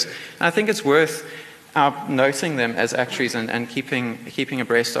 2 years. And I think it's worth noting them as actuaries and keeping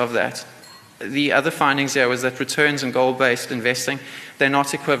abreast of that. The other findings here was that returns in goal-based investing, they're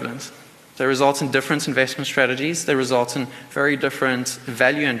not equivalent. They result in different investment strategies. They result in very different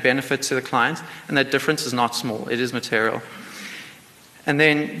value and benefit to the client. And that difference is not small. It is material. And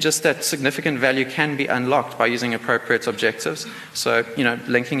then just that significant value can be unlocked by using appropriate objectives. So,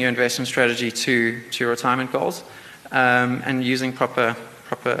 linking your investment strategy to your retirement goals and using proper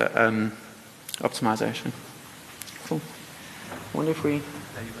optimization. Cool. I wonder if we've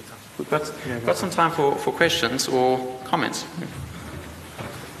got some time for questions or comments.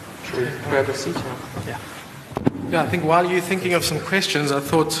 Should we grab a seat here? Yeah, I think while you're thinking of some questions, I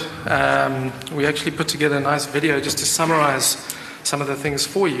thought we actually put together a nice video just to summarize some of the things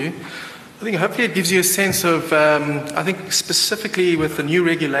for you. I think hopefully it gives you a sense of, I think specifically with the new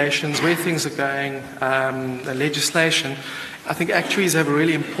regulations, where things are going, the legislation, I think actuaries have a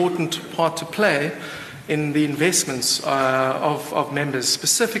really important part to play in the investments of members,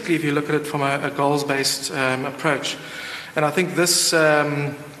 specifically if you look at it from a goals-based approach. And I think this,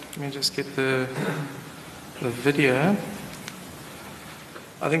 let me just get the video.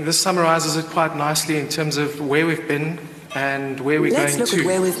 I think this summarizes it quite nicely in terms of where we've been and where we're going to. Let's look at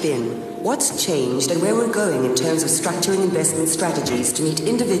where we've been, what's changed, and where we're going in terms of structuring investment strategies to meet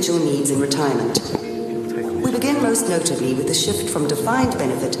individual needs in retirement. We begin most notably with the shift from defined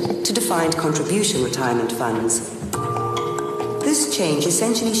benefit to defined contribution retirement funds. This change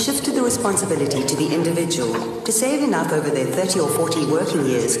essentially shifted the responsibility to the individual to save enough over their 30 or 40 working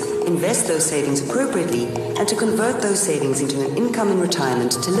years, invest those savings appropriately, and to convert those savings into an income in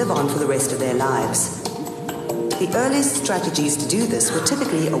retirement to live on for the rest of their lives. The earliest strategies to do this were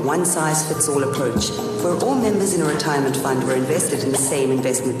typically a one-size-fits-all approach, where all members in a retirement fund were invested in the same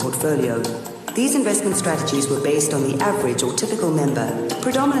investment portfolio. These investment strategies were based on the average or typical member,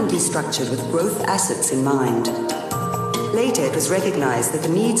 predominantly structured with growth assets in mind. Later, it was recognized that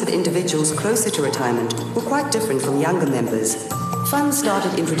the needs of individuals closer to retirement were quite different from younger members. Funds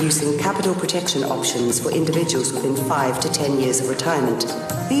started introducing capital protection options for individuals within 5 to 10 years of retirement.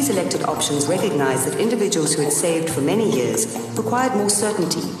 These elected options recognized that individuals who had saved for many years required more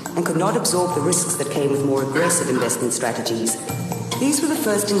certainty and could not absorb the risks that came with more aggressive investment strategies. These were the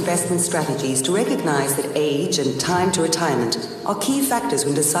first investment strategies to recognize that age and time to retirement are key factors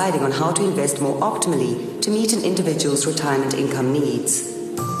when deciding on how to invest more optimally to meet an individual's retirement income needs.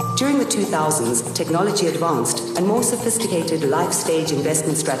 During the 2000s, technology advanced and more sophisticated life stage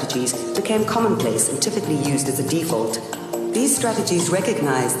investment strategies became commonplace and typically used as a default. These strategies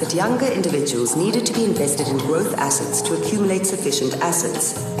recognized that younger individuals needed to be invested in growth assets to accumulate sufficient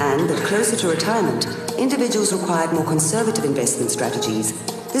assets, and that closer to retirement, individuals required more conservative investment strategies.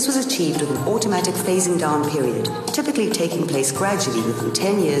 This was achieved with an automatic phasing down period, typically taking place gradually within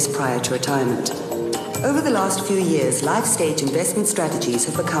 10 years prior to retirement. Over the last few years, life stage investment strategies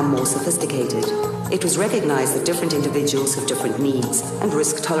have become more sophisticated. It was recognized that different individuals have different needs and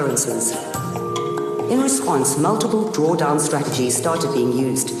risk tolerances. In response, multiple drawdown strategies started being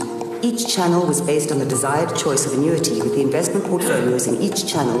used. Each channel was based on the desired choice of annuity, with the investment portfolios in each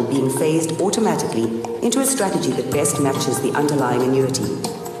channel being phased automatically into a strategy that best matches the underlying annuity.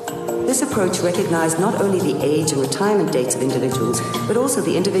 This approach recognized not only the age and retirement dates of individuals, but also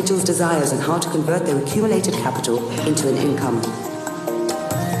the individual's desires and how to convert their accumulated capital into an income.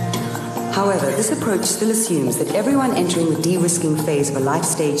 However, this approach still assumes that everyone entering the de-risking phase of a life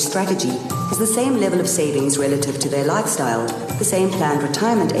stage strategy has the same level of savings relative to their lifestyle, the same planned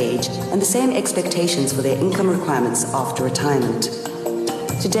retirement age, and the same expectations for their income requirements after retirement.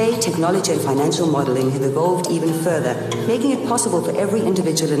 Today, technology and financial modeling have evolved even further, making it possible for every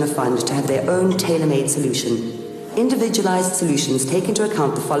individual in a fund to have their own tailor-made solution. Individualized solutions take into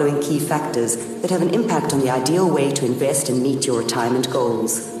account the following key factors that have an impact on the ideal way to invest and meet your retirement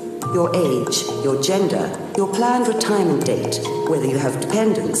goals: your age, your gender, your planned retirement date, whether you have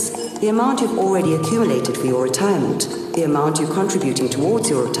dependents, the amount you've already accumulated for your retirement, the amount you're contributing towards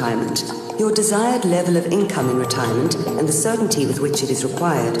your retirement, your desired level of income in retirement and the certainty with which it is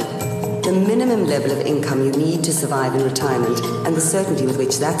required, the minimum level of income you need to survive in retirement and the certainty with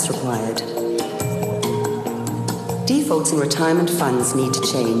which that's required. Defaults in retirement funds need to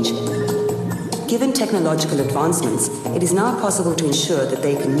change. Given technological advancements, it is now possible to ensure that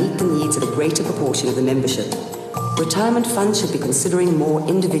they can meet the needs of a greater proportion of the membership. Retirement funds should be considering more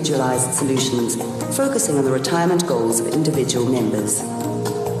individualized solutions, focusing on the retirement goals of individual members.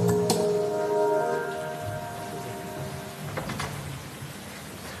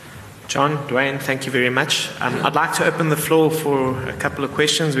 John, Dwayne, thank you very much. I'd like to open the floor for a couple of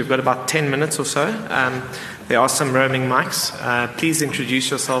questions. We've got about 10 minutes or so. There are some roaming mics. Please introduce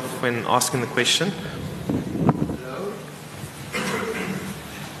yourself when asking the question. Hello.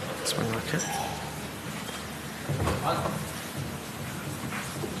 This one, okay.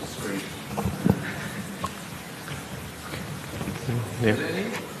 Yeah.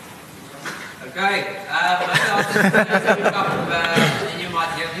 Okay, and you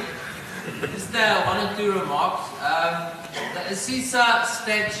might hear me. Just one or two remarks. The CISA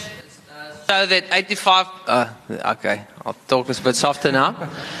stage so that 85. Okay, I'll talk a bit softer now.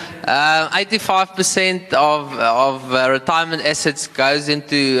 85% of retirement assets goes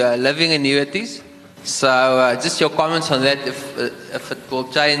into living annuities. So just your comments on that, if it will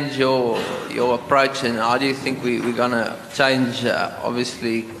change your approach, and how do you think we're going to change,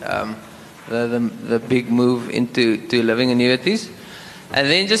 obviously, the big move into living annuities? And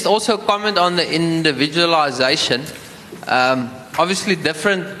then just also comment on the individualization. Obviously,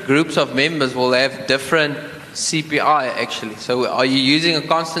 different groups of members will have different CPI, actually. So are you using a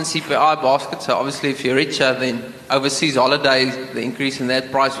constant CPI basket? So obviously, if you're richer, then overseas holidays, the increase in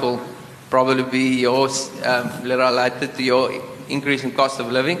that price will probably be yours, related to your increase in cost of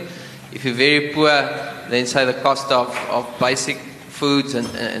living. If you're very poor, then say the cost of basic foods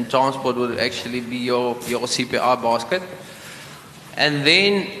and transport would actually be your CPI basket. And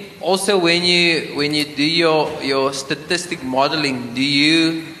then also when you do your statistic modeling, do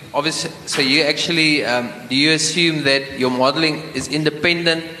you obviously do you assume that your modeling is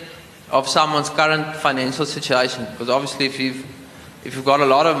independent of someone's current financial situation? Because obviously if you've got a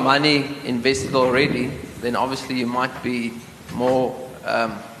lot of money invested already, then obviously you might be more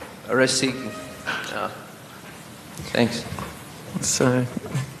risk-seeking. Thanks. So,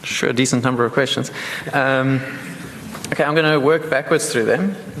 sure, a decent number of questions. Okay, I'm going to work backwards through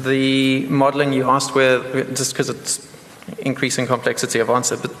them. The modeling you asked where, just because it's increasing complexity of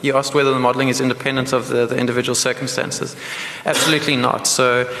answer, but you asked whether the modeling is independent of the individual circumstances. Absolutely not.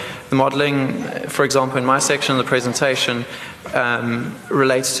 So the modeling, for example, in my section of the presentation,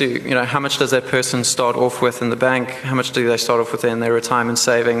 relates to, how much does that person start off with in the bank, how much do they start off with in their retirement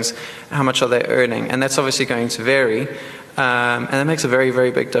savings, how much are they earning, and that's obviously going to vary. And that makes a very,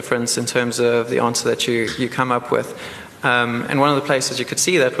 very big difference in terms of the answer that you come up with. And one of the places you could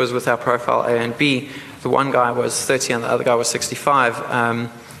see that was with our profile A and B. The one guy was 30 and the other guy was 65.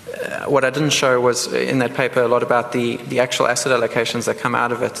 What I didn't show was in that paper a lot about the actual asset allocations that come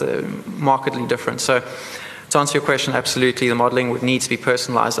out of it, markedly different. So to answer your question, absolutely, the modeling would need to be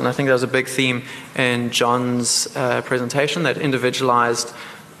personalized. And I think that was a big theme in John's presentation, that individualized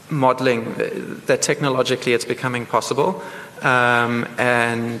modeling, that technologically it's becoming possible,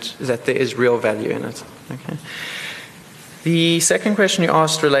 and that there is real value in it. Okay. The second question you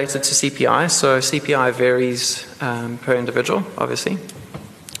asked related to CPI. So CPI varies per individual, obviously.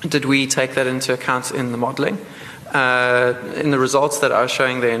 Did we take that into account in the modeling? In the results that I was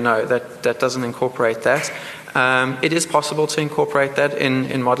showing there, no, that doesn't incorporate that. It is possible to incorporate that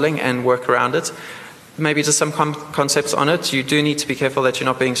in modeling and work around it. Maybe just some concepts on it. You do need to be careful that you're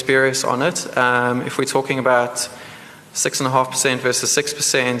not being spurious on it. If we're talking about 6.5% versus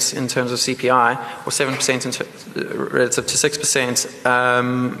 6% in terms of CPI, or 7% relative to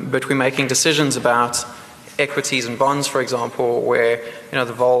 6%, but we're making decisions about equities and bonds, for example, where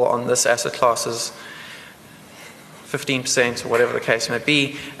the vol on this asset class is 15% or whatever the case may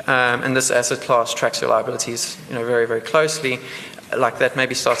be, and this asset class tracks your liabilities, very, very closely. Like that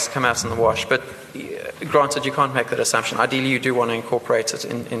maybe starts to come out in the wash, but granted, you can't make that assumption. Ideally, you do want to incorporate it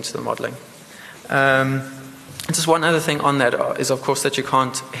into the modeling. Just one other thing on that is, of course, that you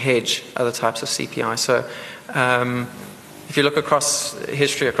can't hedge other types of CPI. So if you look across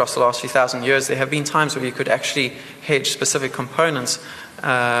history, across the last few thousand years, there have been times where you could actually hedge specific components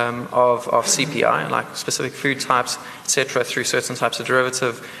of CPI, like specific food types, etc., through certain types of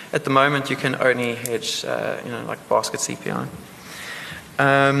derivative. At the moment, you can only hedge, like basket CPI.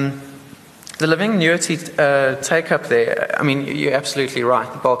 The living annuity take-up there, I mean, you're absolutely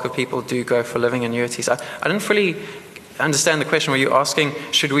right. The bulk of people do go for living annuities. I didn't fully understand the question. Were you asking,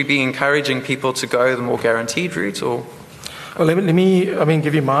 should we be encouraging people to go the more guaranteed route, or? Well, let me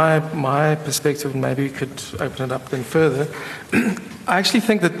give you my perspective, and maybe we could open it up then further. I actually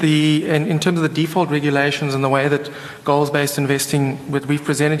think that in terms of the default regulations and the way that goals-based investing, what we've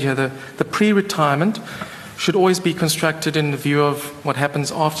presented here, the pre-retirement should always be constructed in the view of what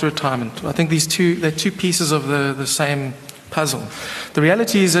happens after retirement. I think they're two pieces of the same puzzle. The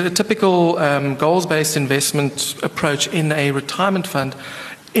reality is that a typical goals-based investment approach in a retirement fund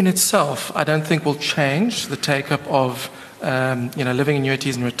in itself, I don't think will change the take-up of living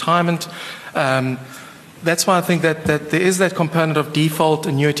annuities in retirement. That's why I think that there is that component of default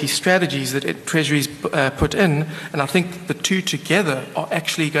annuity strategies that Treasury's put in, and I think the two together are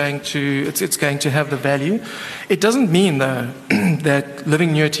actually going to have the value. It doesn't mean, though, that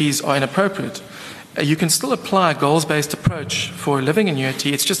living annuities are inappropriate. You can still apply a goals-based approach for a living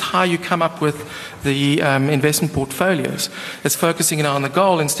annuity. It's just how you come up with the investment portfolios. It's focusing on the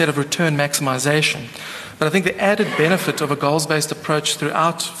goal instead of return maximization. But I think the added benefit of a goals-based approach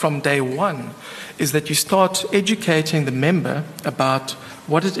throughout from day one is that you start educating the member about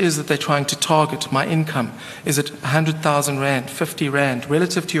what it is that they're trying to target. My income, is it 100,000 Rand, 50 Rand,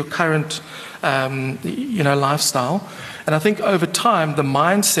 relative to your current lifestyle? And I think over time, the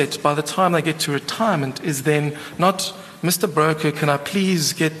mindset, by the time they get to retirement, is then not, Mr. Broker, can I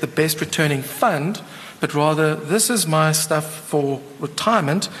please get the best returning fund, but rather, this is my stuff for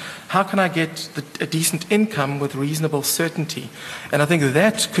retirement. How can I get a decent income with reasonable certainty? And I think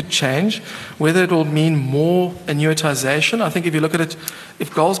that could change. Whether it will mean more annuitization, I think if you look at it,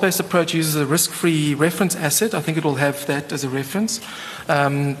 if goals-based approach uses a risk-free reference asset, I think it will have that as a reference.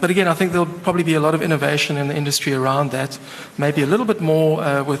 But again, I think there'll probably be a lot of innovation in the industry around that, maybe a little bit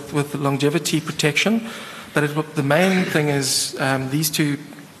more with longevity protection. But the main thing is these two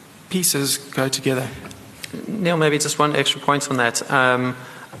pieces go together. Neil, maybe just one extra point on that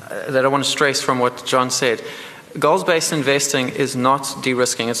that I want to stress from what John said. Goals-based investing is not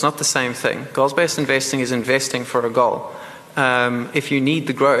de-risking. It's not the same thing. Goals-based investing is investing for a goal. If you need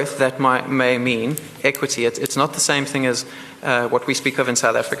the growth, that may mean equity. It's not the same thing as what we speak of in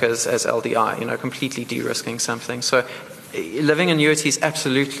South Africa as LDI, completely de-risking something. So living annuities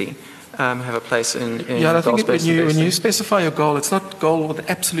absolutely have a place in I think investing. When you specify your goal, it's not goal with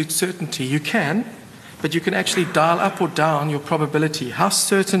absolute certainty. You can, but you can actually dial up or down your probability. How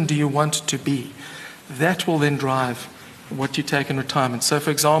certain do you want to be? That will then drive what you take in retirement. So,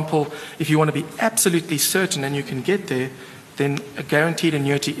 for example, if you want to be absolutely certain and you can get there, then a guaranteed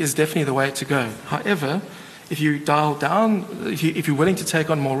annuity is definitely the way to go. However, if you dial down, if you're willing to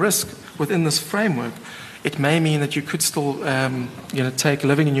take on more risk within this framework, it may mean that you could still take a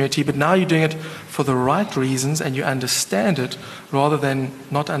living annuity, but now you're doing it for the right reasons and you understand it rather than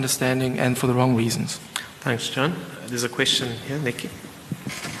not understanding and for the wrong reasons. Thanks, John. There's a question here, Nikki.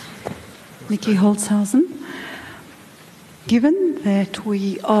 Nikki Holzhausen. Given that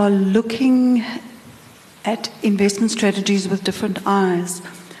we are looking at investment strategies with different eyes,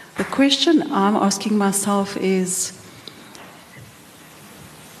 the question I'm asking myself is,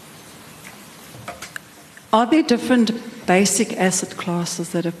 are there different basic asset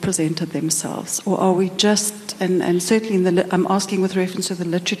classes that have presented themselves? Or are we just, and certainly I'm asking with reference to the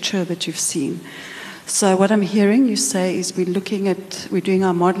literature that you've seen. So what I'm hearing you say is we're doing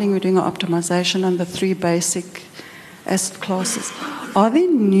our modeling, we're doing our optimization on the three basic asset classes. Are there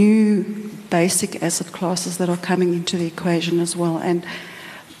new basic asset classes that are coming into the equation as well? And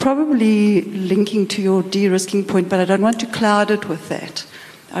probably linking to your de-risking point, but I don't want to cloud it with that.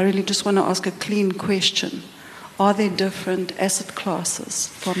 I really just want to ask a clean question. Are there different asset classes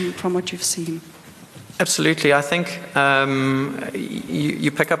from what you've seen? Absolutely. I think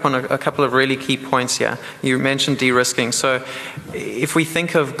you pick up on a couple of really key points here. You mentioned de-risking. So if we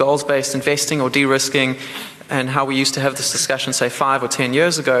think of goals-based investing or de-risking and how we used to have this discussion, say, 5 or 10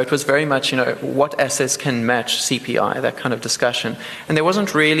 years ago, it was very much, what assets can match CPI, that kind of discussion. And there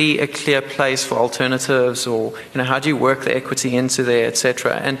wasn't really a clear place for alternatives or, how do you work the equity into there,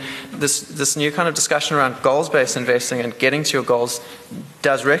 etc. And this new kind of discussion around goals-based investing and getting to your goals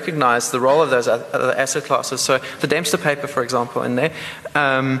does recognize the role of those other asset classes. So the Dempster paper, for example, in there,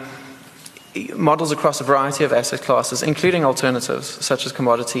 models across a variety of asset classes, including alternatives, such as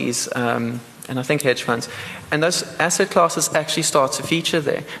commodities, and I think hedge funds. And those asset classes actually start to feature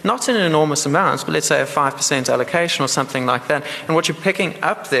there. Not in enormous amounts, but let's say a 5% allocation or something like that. And what you're picking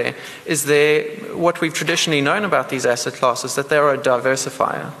up there is what we've traditionally known about these asset classes, that they're a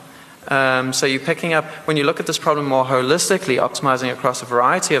diversifier. So you're picking up, when you look at this problem more holistically, optimizing across a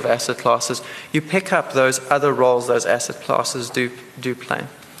variety of asset classes, you pick up those other roles those asset classes do play.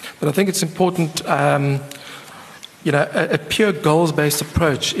 But I think it's important, a pure goals-based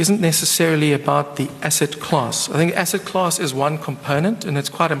approach isn't necessarily about the asset class. I think asset class is one component, and it's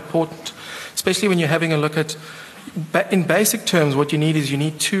quite important, especially when you're having a look at, in basic terms, what you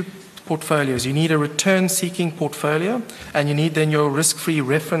need two portfolios. You need a return-seeking portfolio, and you need then your risk-free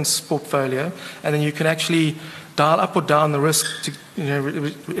reference portfolio, and then you can actually dial up or down the risk to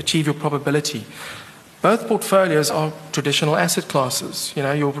achieve your probability. Both portfolios are traditional asset classes.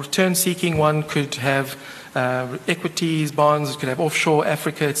 Your return-seeking one could have equities, bonds, it could have offshore,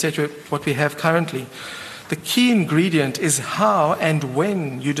 Africa, etc., what we have currently. The key ingredient is how and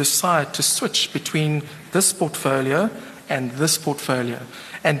when you decide to switch between this portfolio and this portfolio,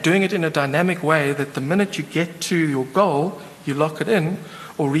 and doing it in a dynamic way that the minute you get to your goal, you lock it in,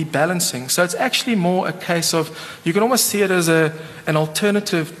 or rebalancing. So it's actually more a case of, you can almost see it as an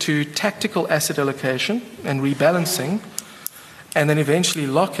alternative to tactical asset allocation and rebalancing, and then eventually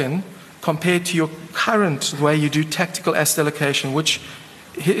lock in, compared to your current way you do tactical asset allocation, which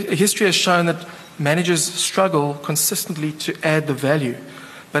history has shown that managers struggle consistently to add the value.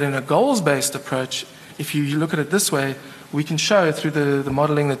 But in a goals-based approach, if you look at it this way, we can show through the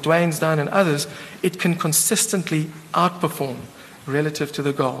modeling that Dwayne's done and others, it can consistently outperform relative to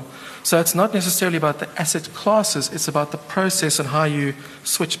the goal. So it's not necessarily about the asset classes, it's about the process and how you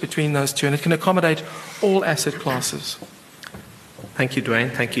switch between those two, and it can accommodate all asset classes. Thank you,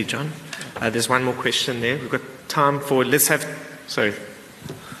 Dwayne. Thank you, John. There's one more question there. We've got time for, there's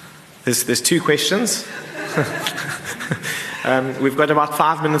two questions. We've got about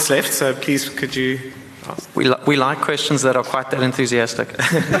 5 minutes left, so please could you ask? We like questions that are quite that enthusiastic.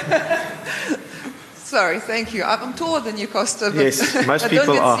 Sorry, thank you. I'm taller than you, Costa. But yes, most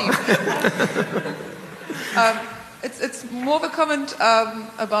people are. It's more of a comment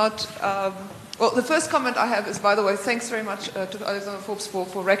about... well, the first comment I have is, by the way, thanks very much to Alexander Forbes for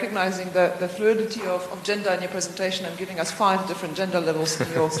recognizing the fluidity of gender in your presentation and giving us 5 different gender levels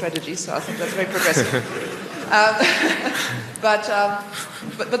in your strategy. So I think that's very progressive.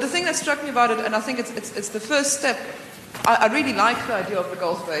 But the thing that struck me about it, and I think it's the first step, I really like the idea of the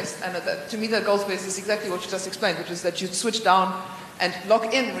goals-based, and to me the goals-based is exactly what you just explained, which is that you switch down and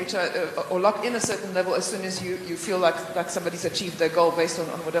lock in or lock in a certain level as soon as you feel like somebody's achieved their goal based on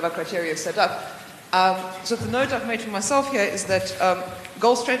whatever criteria you've set up. So the note I've made for myself here is that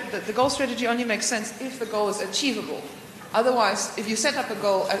the goal strategy only makes sense if the goal is achievable. Otherwise, if you set up a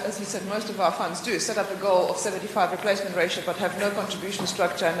goal, as you said most of our funds do, set up a goal of 75 replacement ratio but have no contribution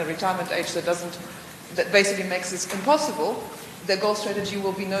structure and a retirement age that basically makes this impossible, the goal strategy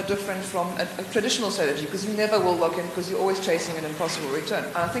will be no different from a traditional strategy, because you never will lock in because you're always chasing an impossible return.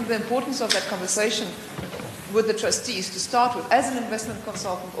 And I think the importance of that conversation with the trustees to start with, as an investment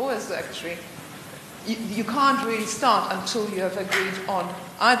consultant or as the actuary, you can't really start until you have agreed on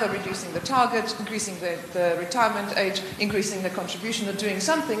either reducing the target, increasing the retirement age, increasing the contribution, or doing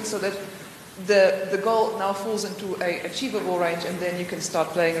something so that the goal now falls into an achievable range, and then you can start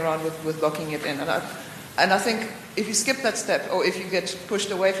playing around with locking it in. And I think if you skip that step, or if you get pushed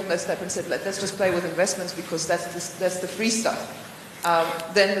away from that step and said, let's just play with investments because that's the free stuff,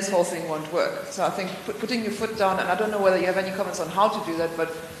 then this whole thing won't work. So I think putting your foot down, and I don't know whether you have any comments on how to do that,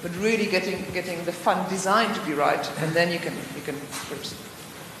 but really getting the fund design to be right, and then you can proceed.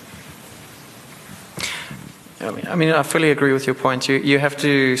 I mean, I fully agree with your point. You have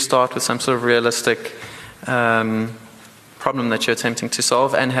to start with some sort of realistic problem that you're attempting to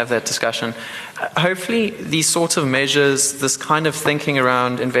solve and have that discussion. Hopefully these sorts of measures, this kind of thinking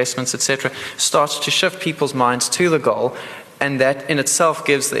around investments, etc., starts to shift people's minds to the goal, and that in itself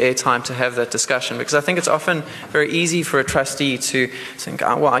gives the airtime to have that discussion. Because I think it's often very easy for a trustee to think,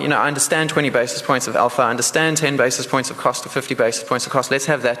 oh, well, I understand 20 basis points of alpha, I understand 10 basis points of cost or 50 basis points of cost, let's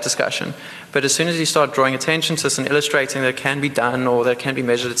have that discussion. But as soon as you start drawing attention to this and illustrating that it can be done or that it can be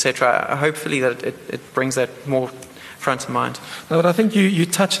measured, etc., hopefully that it brings that more front of mind. No, but I think you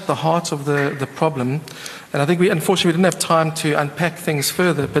touched the heart of the problem, and I think unfortunately we didn't have time to unpack things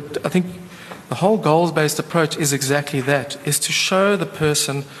further, but I think the whole goals-based approach is exactly that, is to show the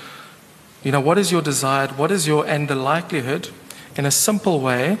person, what is your desired, and the likelihood in a simple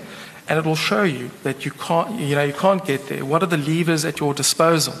way, and it will show you that you can't get there. What are the levers at your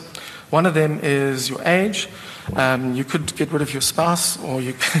disposal? One of them is your age. You could get rid of your spouse, or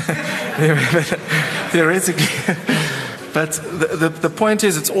you theoretically. But the point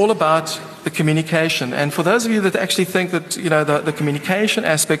is, it's all about the communication. And for those of you that actually think that the communication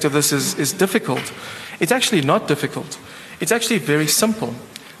aspect of this is difficult, it's actually not difficult. It's actually very simple.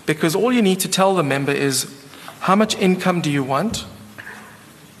 because all you need to tell the member is how much income do you want,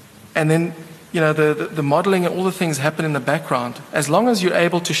 and then the modeling and all the things happen in the background. As long as you're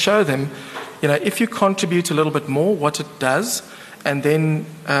able to show them, if you contribute a little bit more, what it does, and then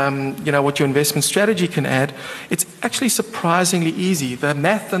what your investment strategy can add, it's actually surprisingly easy. The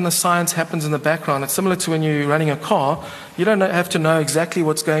math and the science happens in the background. It's similar to when you're running a car. You don't have to know exactly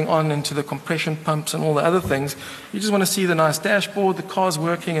what's going on into the compression pumps and all the other things. You just want to see the nice dashboard, the car's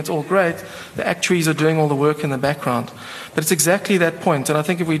working, it's all great. The actuaries are doing all the work in the background. But it's exactly that point. And I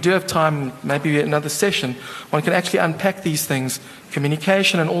think if we do have time, maybe another session, one can actually unpack these things.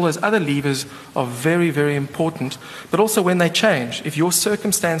 Communication and all those other levers are very, very important. But also when they change, if your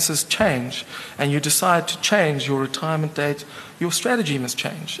circumstances change and you decide to change your retirement date, your strategy must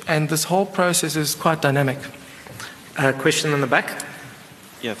change. And this whole process is quite dynamic. Question in the back?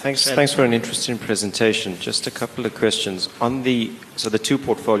 Yeah, thanks for an interesting presentation. Just a couple of questions. So the two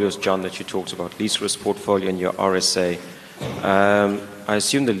portfolios, John, that you talked about, least risk portfolio and your RSA. I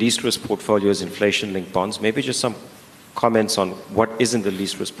assume the least risk portfolio is inflation-linked bonds. Maybe just some comments on what is in the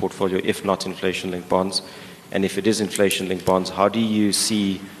least risk portfolio, if not inflation-linked bonds. And if it is inflation-linked bonds, how do you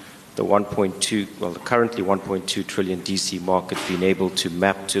see the currently 1.2 trillion DC market being able to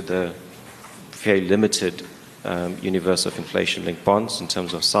map to the very limited universe of inflation-linked bonds in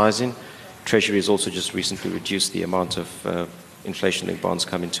terms of sizing? Treasury has also just recently reduced the amount of inflation-linked bonds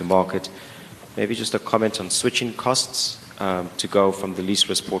coming to market. Maybe just a comment on switching costs to go from the least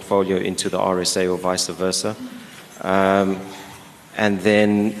risk portfolio into the RSA or vice versa. And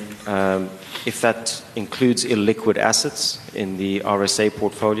then if that includes illiquid assets in the RSA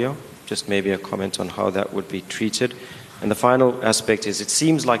portfolio, just maybe a comment on how that would be treated. And the final aspect is, it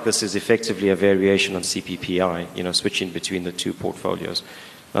seems like this is effectively a variation on CPPI, switching between the two portfolios.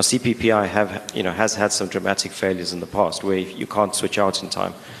 Now, CPPI has had some dramatic failures in the past where you can't switch out in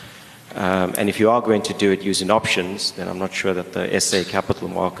time. And if you are going to do it using options, then I'm not sure that the SA capital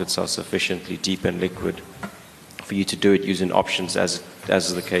markets are sufficiently deep and liquid for you to do it using options, as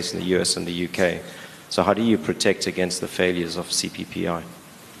is the case in the US and the UK. So how do you protect against the failures of CPPI?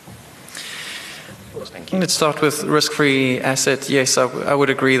 Thank you. Let's start with risk-free asset. Yes, I would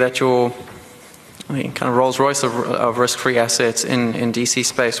agree that your kind of Rolls-Royce of risk-free assets in DC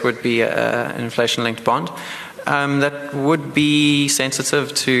space would be an inflation-linked bond. That would be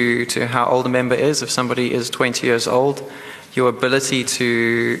sensitive to how old a member is. If somebody is 20 years old, your ability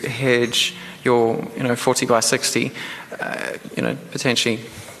to hedge your 40 by 60, potentially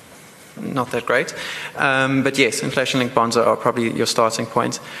not that great. But yes, inflation-linked bonds are probably your starting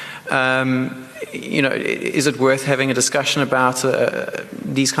point. Is it worth having a discussion about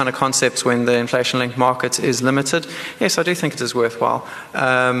these kind of concepts when the inflation-linked market is limited? Yes, I do think it is worthwhile.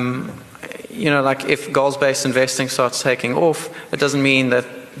 Like if goals-based investing starts taking off, it doesn't mean that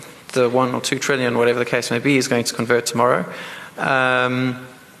the 1 or 2 trillion, whatever the case may be, is going to convert tomorrow.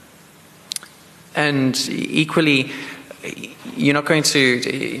 And equally, you're not going to,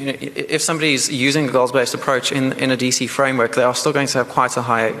 if somebody's using a goals-based approach in a DC framework, they are still going to have quite a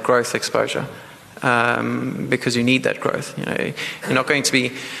high growth exposure. Because you need that growth. You're not going to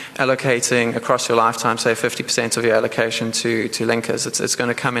be allocating across your lifetime, say 50% of your allocation to linkers. It's going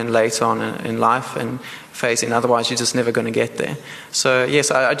to come in later on in life and phase in. Otherwise, you're just never going to get there. So yes,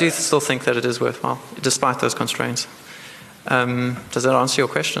 I do still think that it is worthwhile, despite those constraints. Does that answer your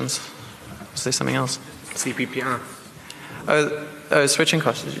questions? Is there something else? CPPR. Oh, switching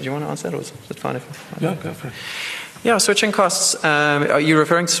costs. Do you want to answer that, or is it fine if? Yeah, go for it. Yeah, switching costs. Are you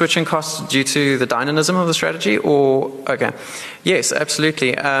referring to switching costs due to the dynamism of the strategy, or okay? Yes,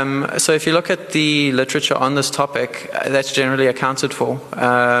 absolutely. So if you look at the literature on this topic, that's generally accounted for,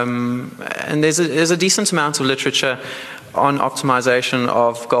 and there's a decent amount of literature on optimization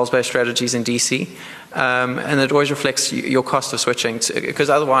of goals-based strategies in DC, and it always reflects your cost of switching,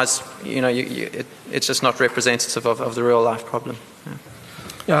 because otherwise, it's just not representative of the real life problem. Yeah.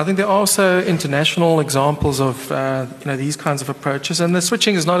 Yeah, I think there are also international examples of these kinds of approaches, and the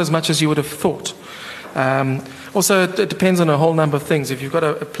switching is not as much as you would have thought. Also, it depends on a whole number of things. If you've got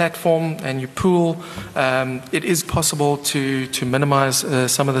a platform and you pool, it is possible to minimize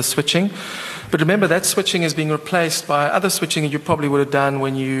some of the switching. But remember, that switching is being replaced by other switching that you probably would have done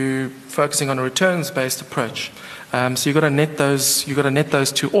when you're focusing on a returns-based approach. So you've got to net those. You've got to net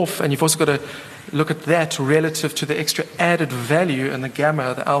those two off, and you've also got to look at that relative to the extra added value and the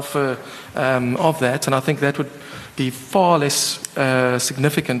gamma, the alpha of that. And I think that would be far less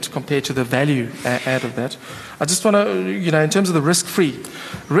significant compared to the value add of that. I just want to, in terms of the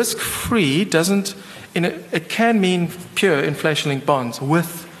risk-free doesn't, it can mean pure inflation-linked bonds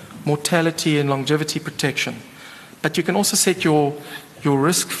with mortality and longevity protection. But you can also set your your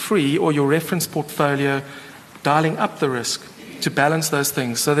risk-free or your reference portfolio, dialing up the risk to balance those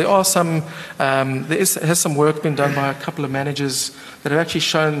things. So there are some, has some work been done by a couple of managers that have actually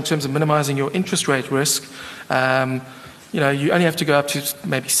shown in terms of minimizing your interest rate risk. You only have to go up to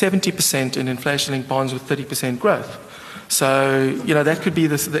maybe 70% in inflation-linked bonds with 30% growth. So, that could be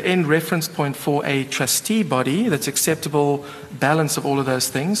the end reference point for a trustee body that's acceptable balance of all of those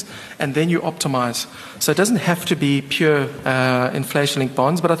things, and then you optimize. So it doesn't have to be pure inflation-linked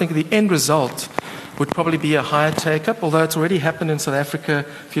bonds, but I think the end result would probably be a higher take-up, although it's already happened in South Africa.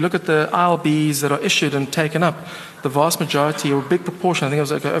 If you look at the ILBs that are issued and taken up, the vast majority, or a big proportion, I think it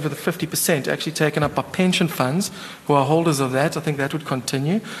was over the 50%, actually taken up by pension funds who are holders of that. I think that would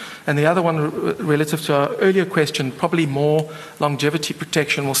continue. And the other one, relative to our earlier question, probably more longevity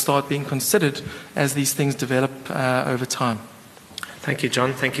protection will start being considered as these things develop over time. Thank you,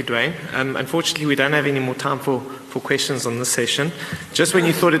 John. Thank you, Dwayne. Unfortunately, we don't have any more time for questions on this session. Just when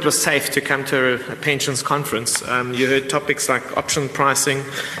you thought it was safe to come to a pensions conference, you heard topics like option pricing,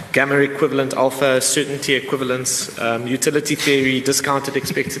 gamma equivalent alpha, certainty equivalence, utility theory, discounted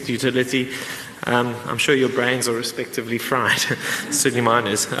expected utility. I'm sure your brains are respectively fried. Certainly mine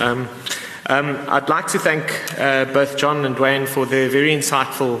is. I'd like to thank both John and Dwayne for their very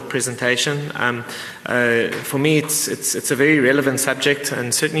insightful presentation. For me, it's a very relevant subject,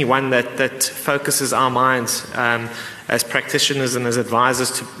 and certainly one that focuses our minds as practitioners and as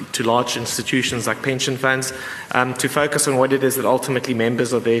advisors to large institutions like pension funds, to focus on what it is that ultimately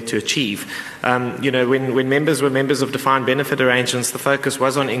members are there to achieve. When members were members of defined benefit arrangements, the focus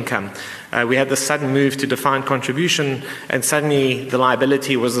was on income. We had the sudden move to defined contribution, and suddenly the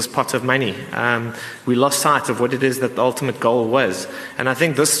liability was this pot of money. We lost sight of what it is that the ultimate goal was. And I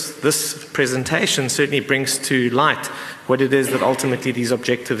think this presentation certainly brings to light what it is that ultimately these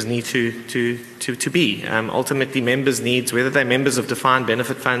objectives need to be. Ultimately, members' needs, whether they're members of defined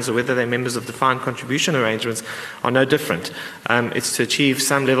benefit funds or whether they're members of defined contribution arrangements, are no different. It's to achieve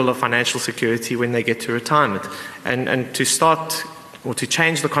some level of financial security when they get to retirement. And to start or to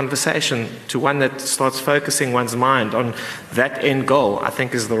change the conversation to one that starts focusing one's mind on that end goal, I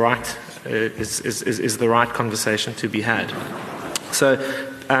think is the right is the right conversation to be had. So,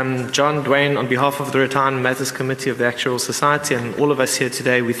 John, Dwayne, on behalf of the Retirement Matters Committee of the Actuarial Society and all of us here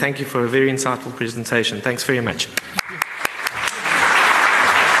today, we thank you for a very insightful presentation. Thanks very much.